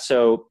yeah,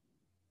 so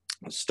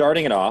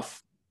starting it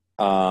off,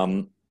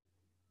 because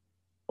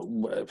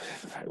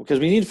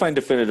we need to find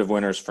definitive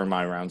winners for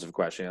my rounds of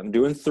questioning. I'm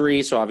doing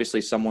 3, so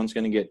obviously someone's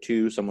going to get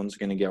 2, someone's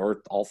going to get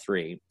or all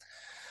 3.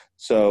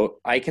 So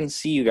I can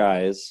see you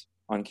guys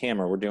on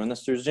camera. We're doing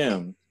this through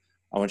Zoom.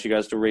 I want you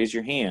guys to raise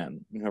your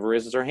hand. Whoever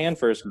raises their hand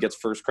first gets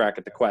first crack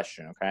at the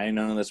question, okay?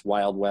 None of this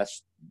Wild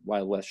West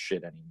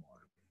shit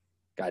anymore.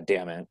 God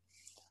damn it.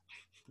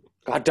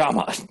 God damn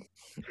it.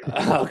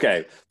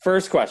 Okay,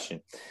 first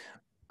question.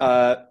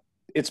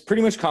 It's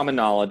pretty much common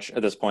knowledge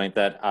at this point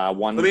that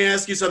one... Let me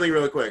ask you something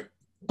really quick.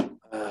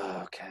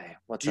 Okay.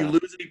 Do you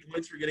lose any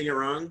points for getting it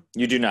wrong?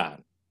 You do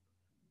not.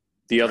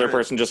 The other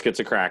person just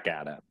gets a crack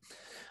at it.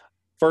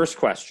 First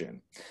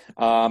question.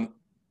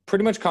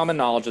 Pretty much common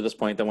knowledge at this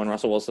point that when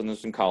Russell Wilson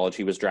was in college,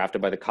 he was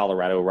drafted by the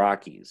Colorado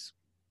Rockies.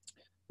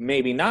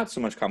 Maybe not so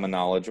much common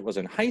knowledge was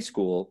in high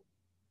school,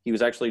 he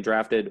was actually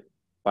drafted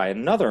by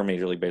another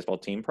Major League Baseball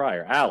team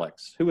prior.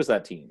 Alex, who was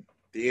that team?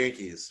 The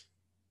Yankees.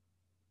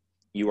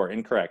 You are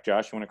incorrect.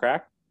 Josh, you want to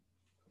crack?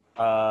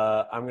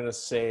 I'm going to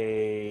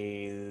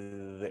say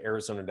the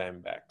Arizona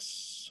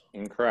Diamondbacks.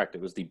 Incorrect.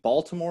 It was the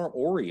Baltimore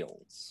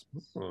Orioles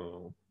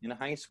in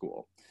high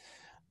school.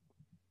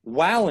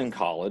 While in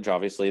college,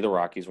 obviously the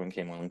Rockies one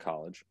came while in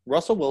college,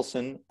 Russell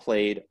Wilson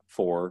played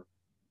for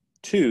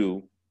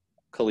 2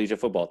 collegiate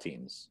football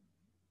teams.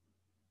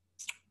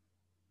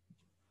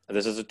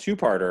 This is a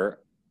two-parter.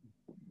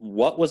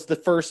 What was the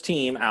first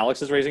team?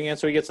 Alex is raising hand,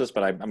 so he gets this,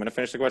 but I'm going to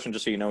finish the question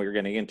just so you know what you're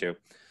getting into.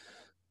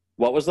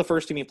 What was the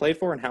first team he played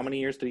for, and how many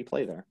years did he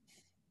play there?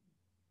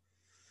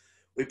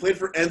 We played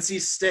for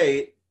NC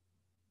State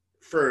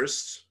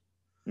first,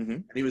 Mm-hmm.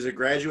 and he was a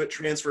graduate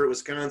transfer at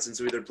Wisconsin,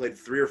 so he either played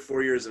 3 or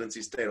 4 years at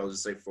NC State. I'll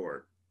just say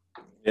 4.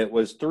 It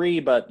was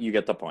 3, but you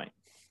get the point.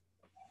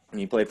 And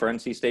he played for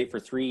NC State for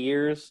 3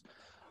 years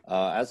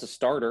as a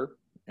starter,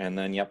 and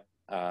then,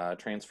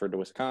 transferred to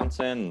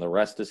Wisconsin, and the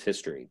rest is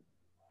history.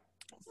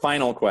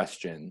 Final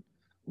question.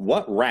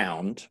 What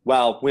round,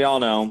 well, we all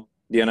know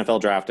the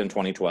NFL draft in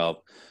 2012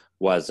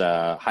 was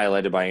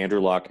highlighted by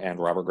Andrew Luck and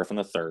Robert Griffin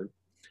III.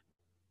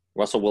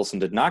 Russell Wilson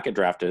did not get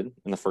drafted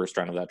in the first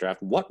round of that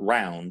draft. What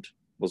round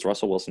was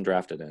Russell Wilson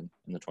drafted in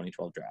the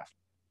 2012 draft?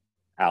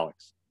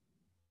 Alex.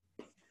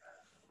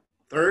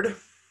 3rd?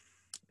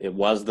 It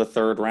was the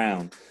 3rd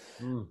round.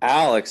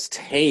 Alex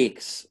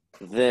takes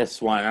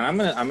this one, and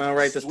I'm gonna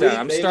write this down.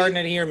 I'm starting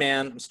it here,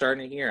 man. I'm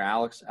starting it here.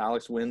 Alex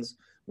wins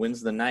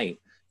the night.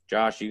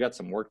 Josh, you got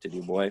some work to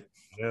do, boy.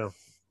 Yeah.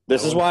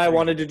 This is why I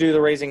wanted to do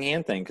the raising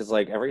hand thing, because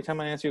like every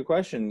time I ask you a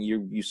question,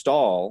 you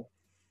stall.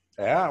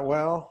 Yeah,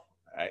 well,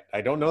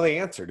 I don't know the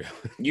answer to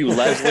it. You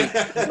Leslie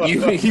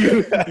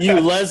you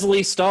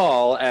Leslie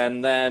stall,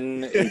 and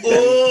then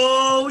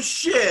Oh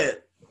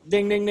shit!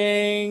 Ding ding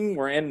ding.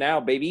 We're in now,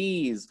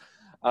 babies.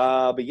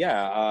 But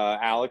yeah,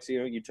 Alex,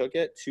 you took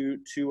it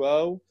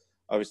 2-0.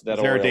 Obviously, that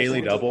Is there a Orioles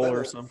daily win. double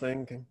or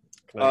something? Can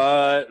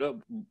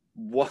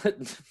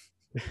What?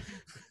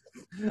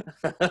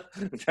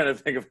 I'm trying to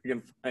think if we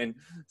can find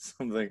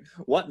something.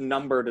 What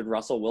number did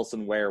Russell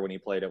Wilson wear when he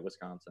played at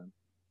Wisconsin?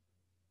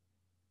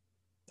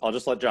 I'll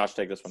just let Josh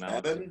take this one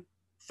out. 7?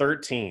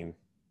 13.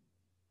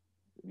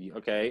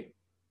 Okay,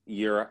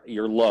 you're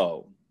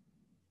low.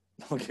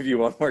 I'll give you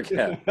one more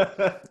guess.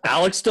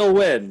 Alex still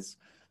wins,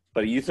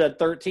 but you said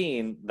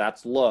 13.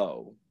 That's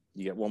low.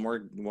 You get one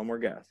more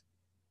guess.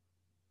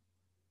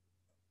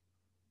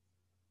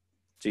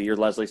 So you're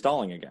Leslie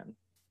stalling again.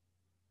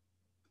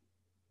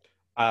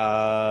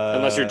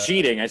 Unless you're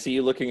cheating. I see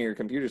you looking at your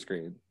computer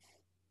screen.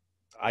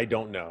 I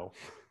don't know.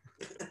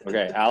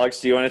 Okay, Alex,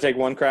 do you want to take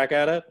one crack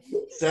at it?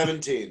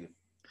 17. It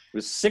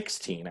was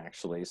 16,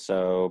 actually.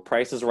 So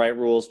Price is Right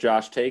rules.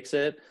 Josh takes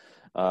it.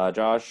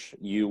 Josh,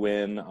 you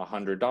win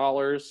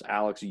 $100.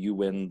 Alex, you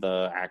win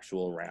the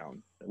actual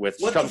round, which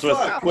comes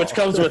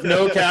with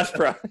no cash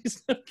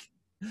prize.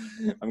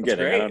 I'm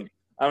kidding.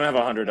 I don't have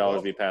 $100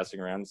 to be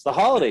passing around. It's the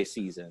holiday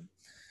season.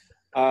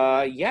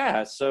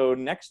 So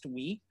next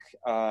week,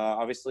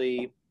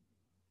 obviously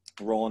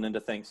rolling into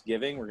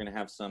Thanksgiving, we're gonna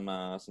have some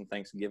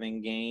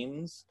Thanksgiving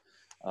games.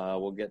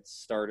 We'll get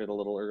started a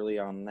little early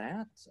on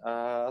that.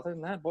 Other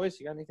than that, boys,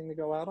 you got anything to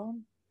go out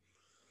on?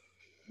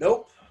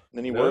 Nope.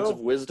 Any words of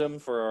wisdom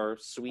for our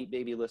sweet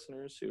baby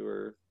listeners who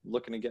are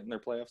looking to get in their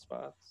playoff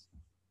spots?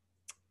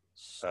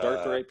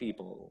 Start the right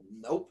people.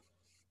 Nope.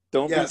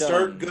 Don't be dumb.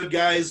 Start good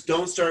guys.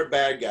 Don't start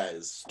bad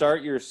guys.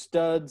 Start your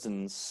studs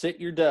and sit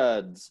your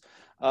duds.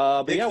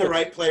 Pick the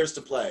right players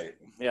to play.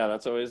 Yeah,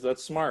 that's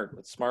smart.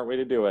 That's a smart way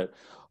to do it.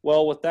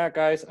 Well, with that,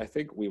 guys, I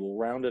think we will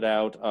round it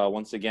out.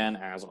 Once again,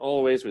 as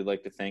always, we'd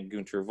like to thank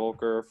Gunter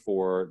Volker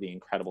for the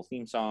incredible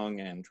theme song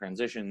and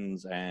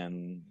transitions,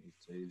 and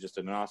he just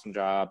did an awesome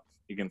job.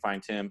 You can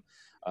find him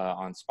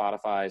on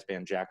Spotify's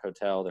band Jack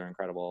Hotel. They're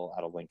incredible,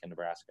 out of Lincoln,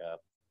 Nebraska.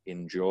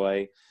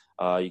 Enjoy.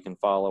 You can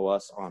follow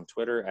us on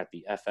Twitter at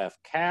the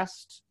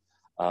FFcast,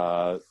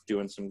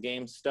 doing some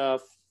game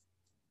stuff.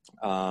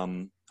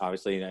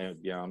 Obviously,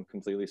 I'm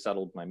completely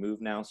settled with my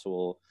move now, so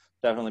we'll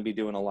definitely be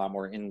doing a lot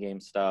more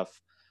in-game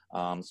stuff,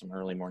 some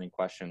early morning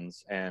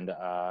questions, and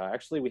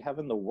actually we have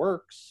in the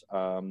works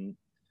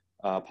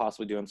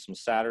possibly doing some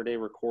Saturday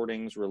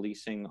recordings,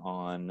 releasing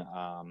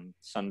on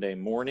Sunday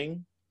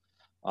morning.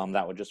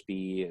 That would just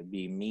be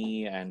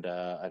me and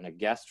a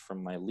guest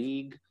from my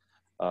league,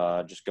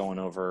 just going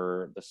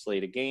over the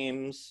slate of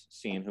games,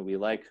 seeing who we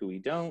like, who we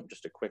don't.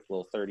 Just a quick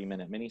little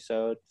 30-minute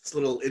mini-sode. It's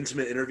little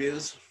intimate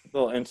interviews.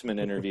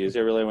 I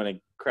really want to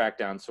crack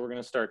down. So we're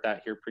going to start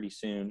that here pretty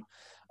soon.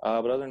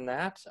 But other than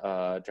that,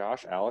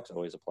 Josh, Alex,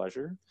 always a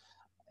pleasure.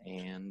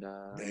 And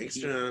thanks,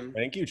 John.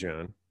 Thank you,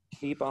 John.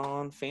 Keep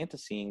on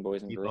fantasying,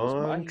 boys and Keep girls.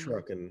 on Bye.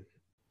 trucking.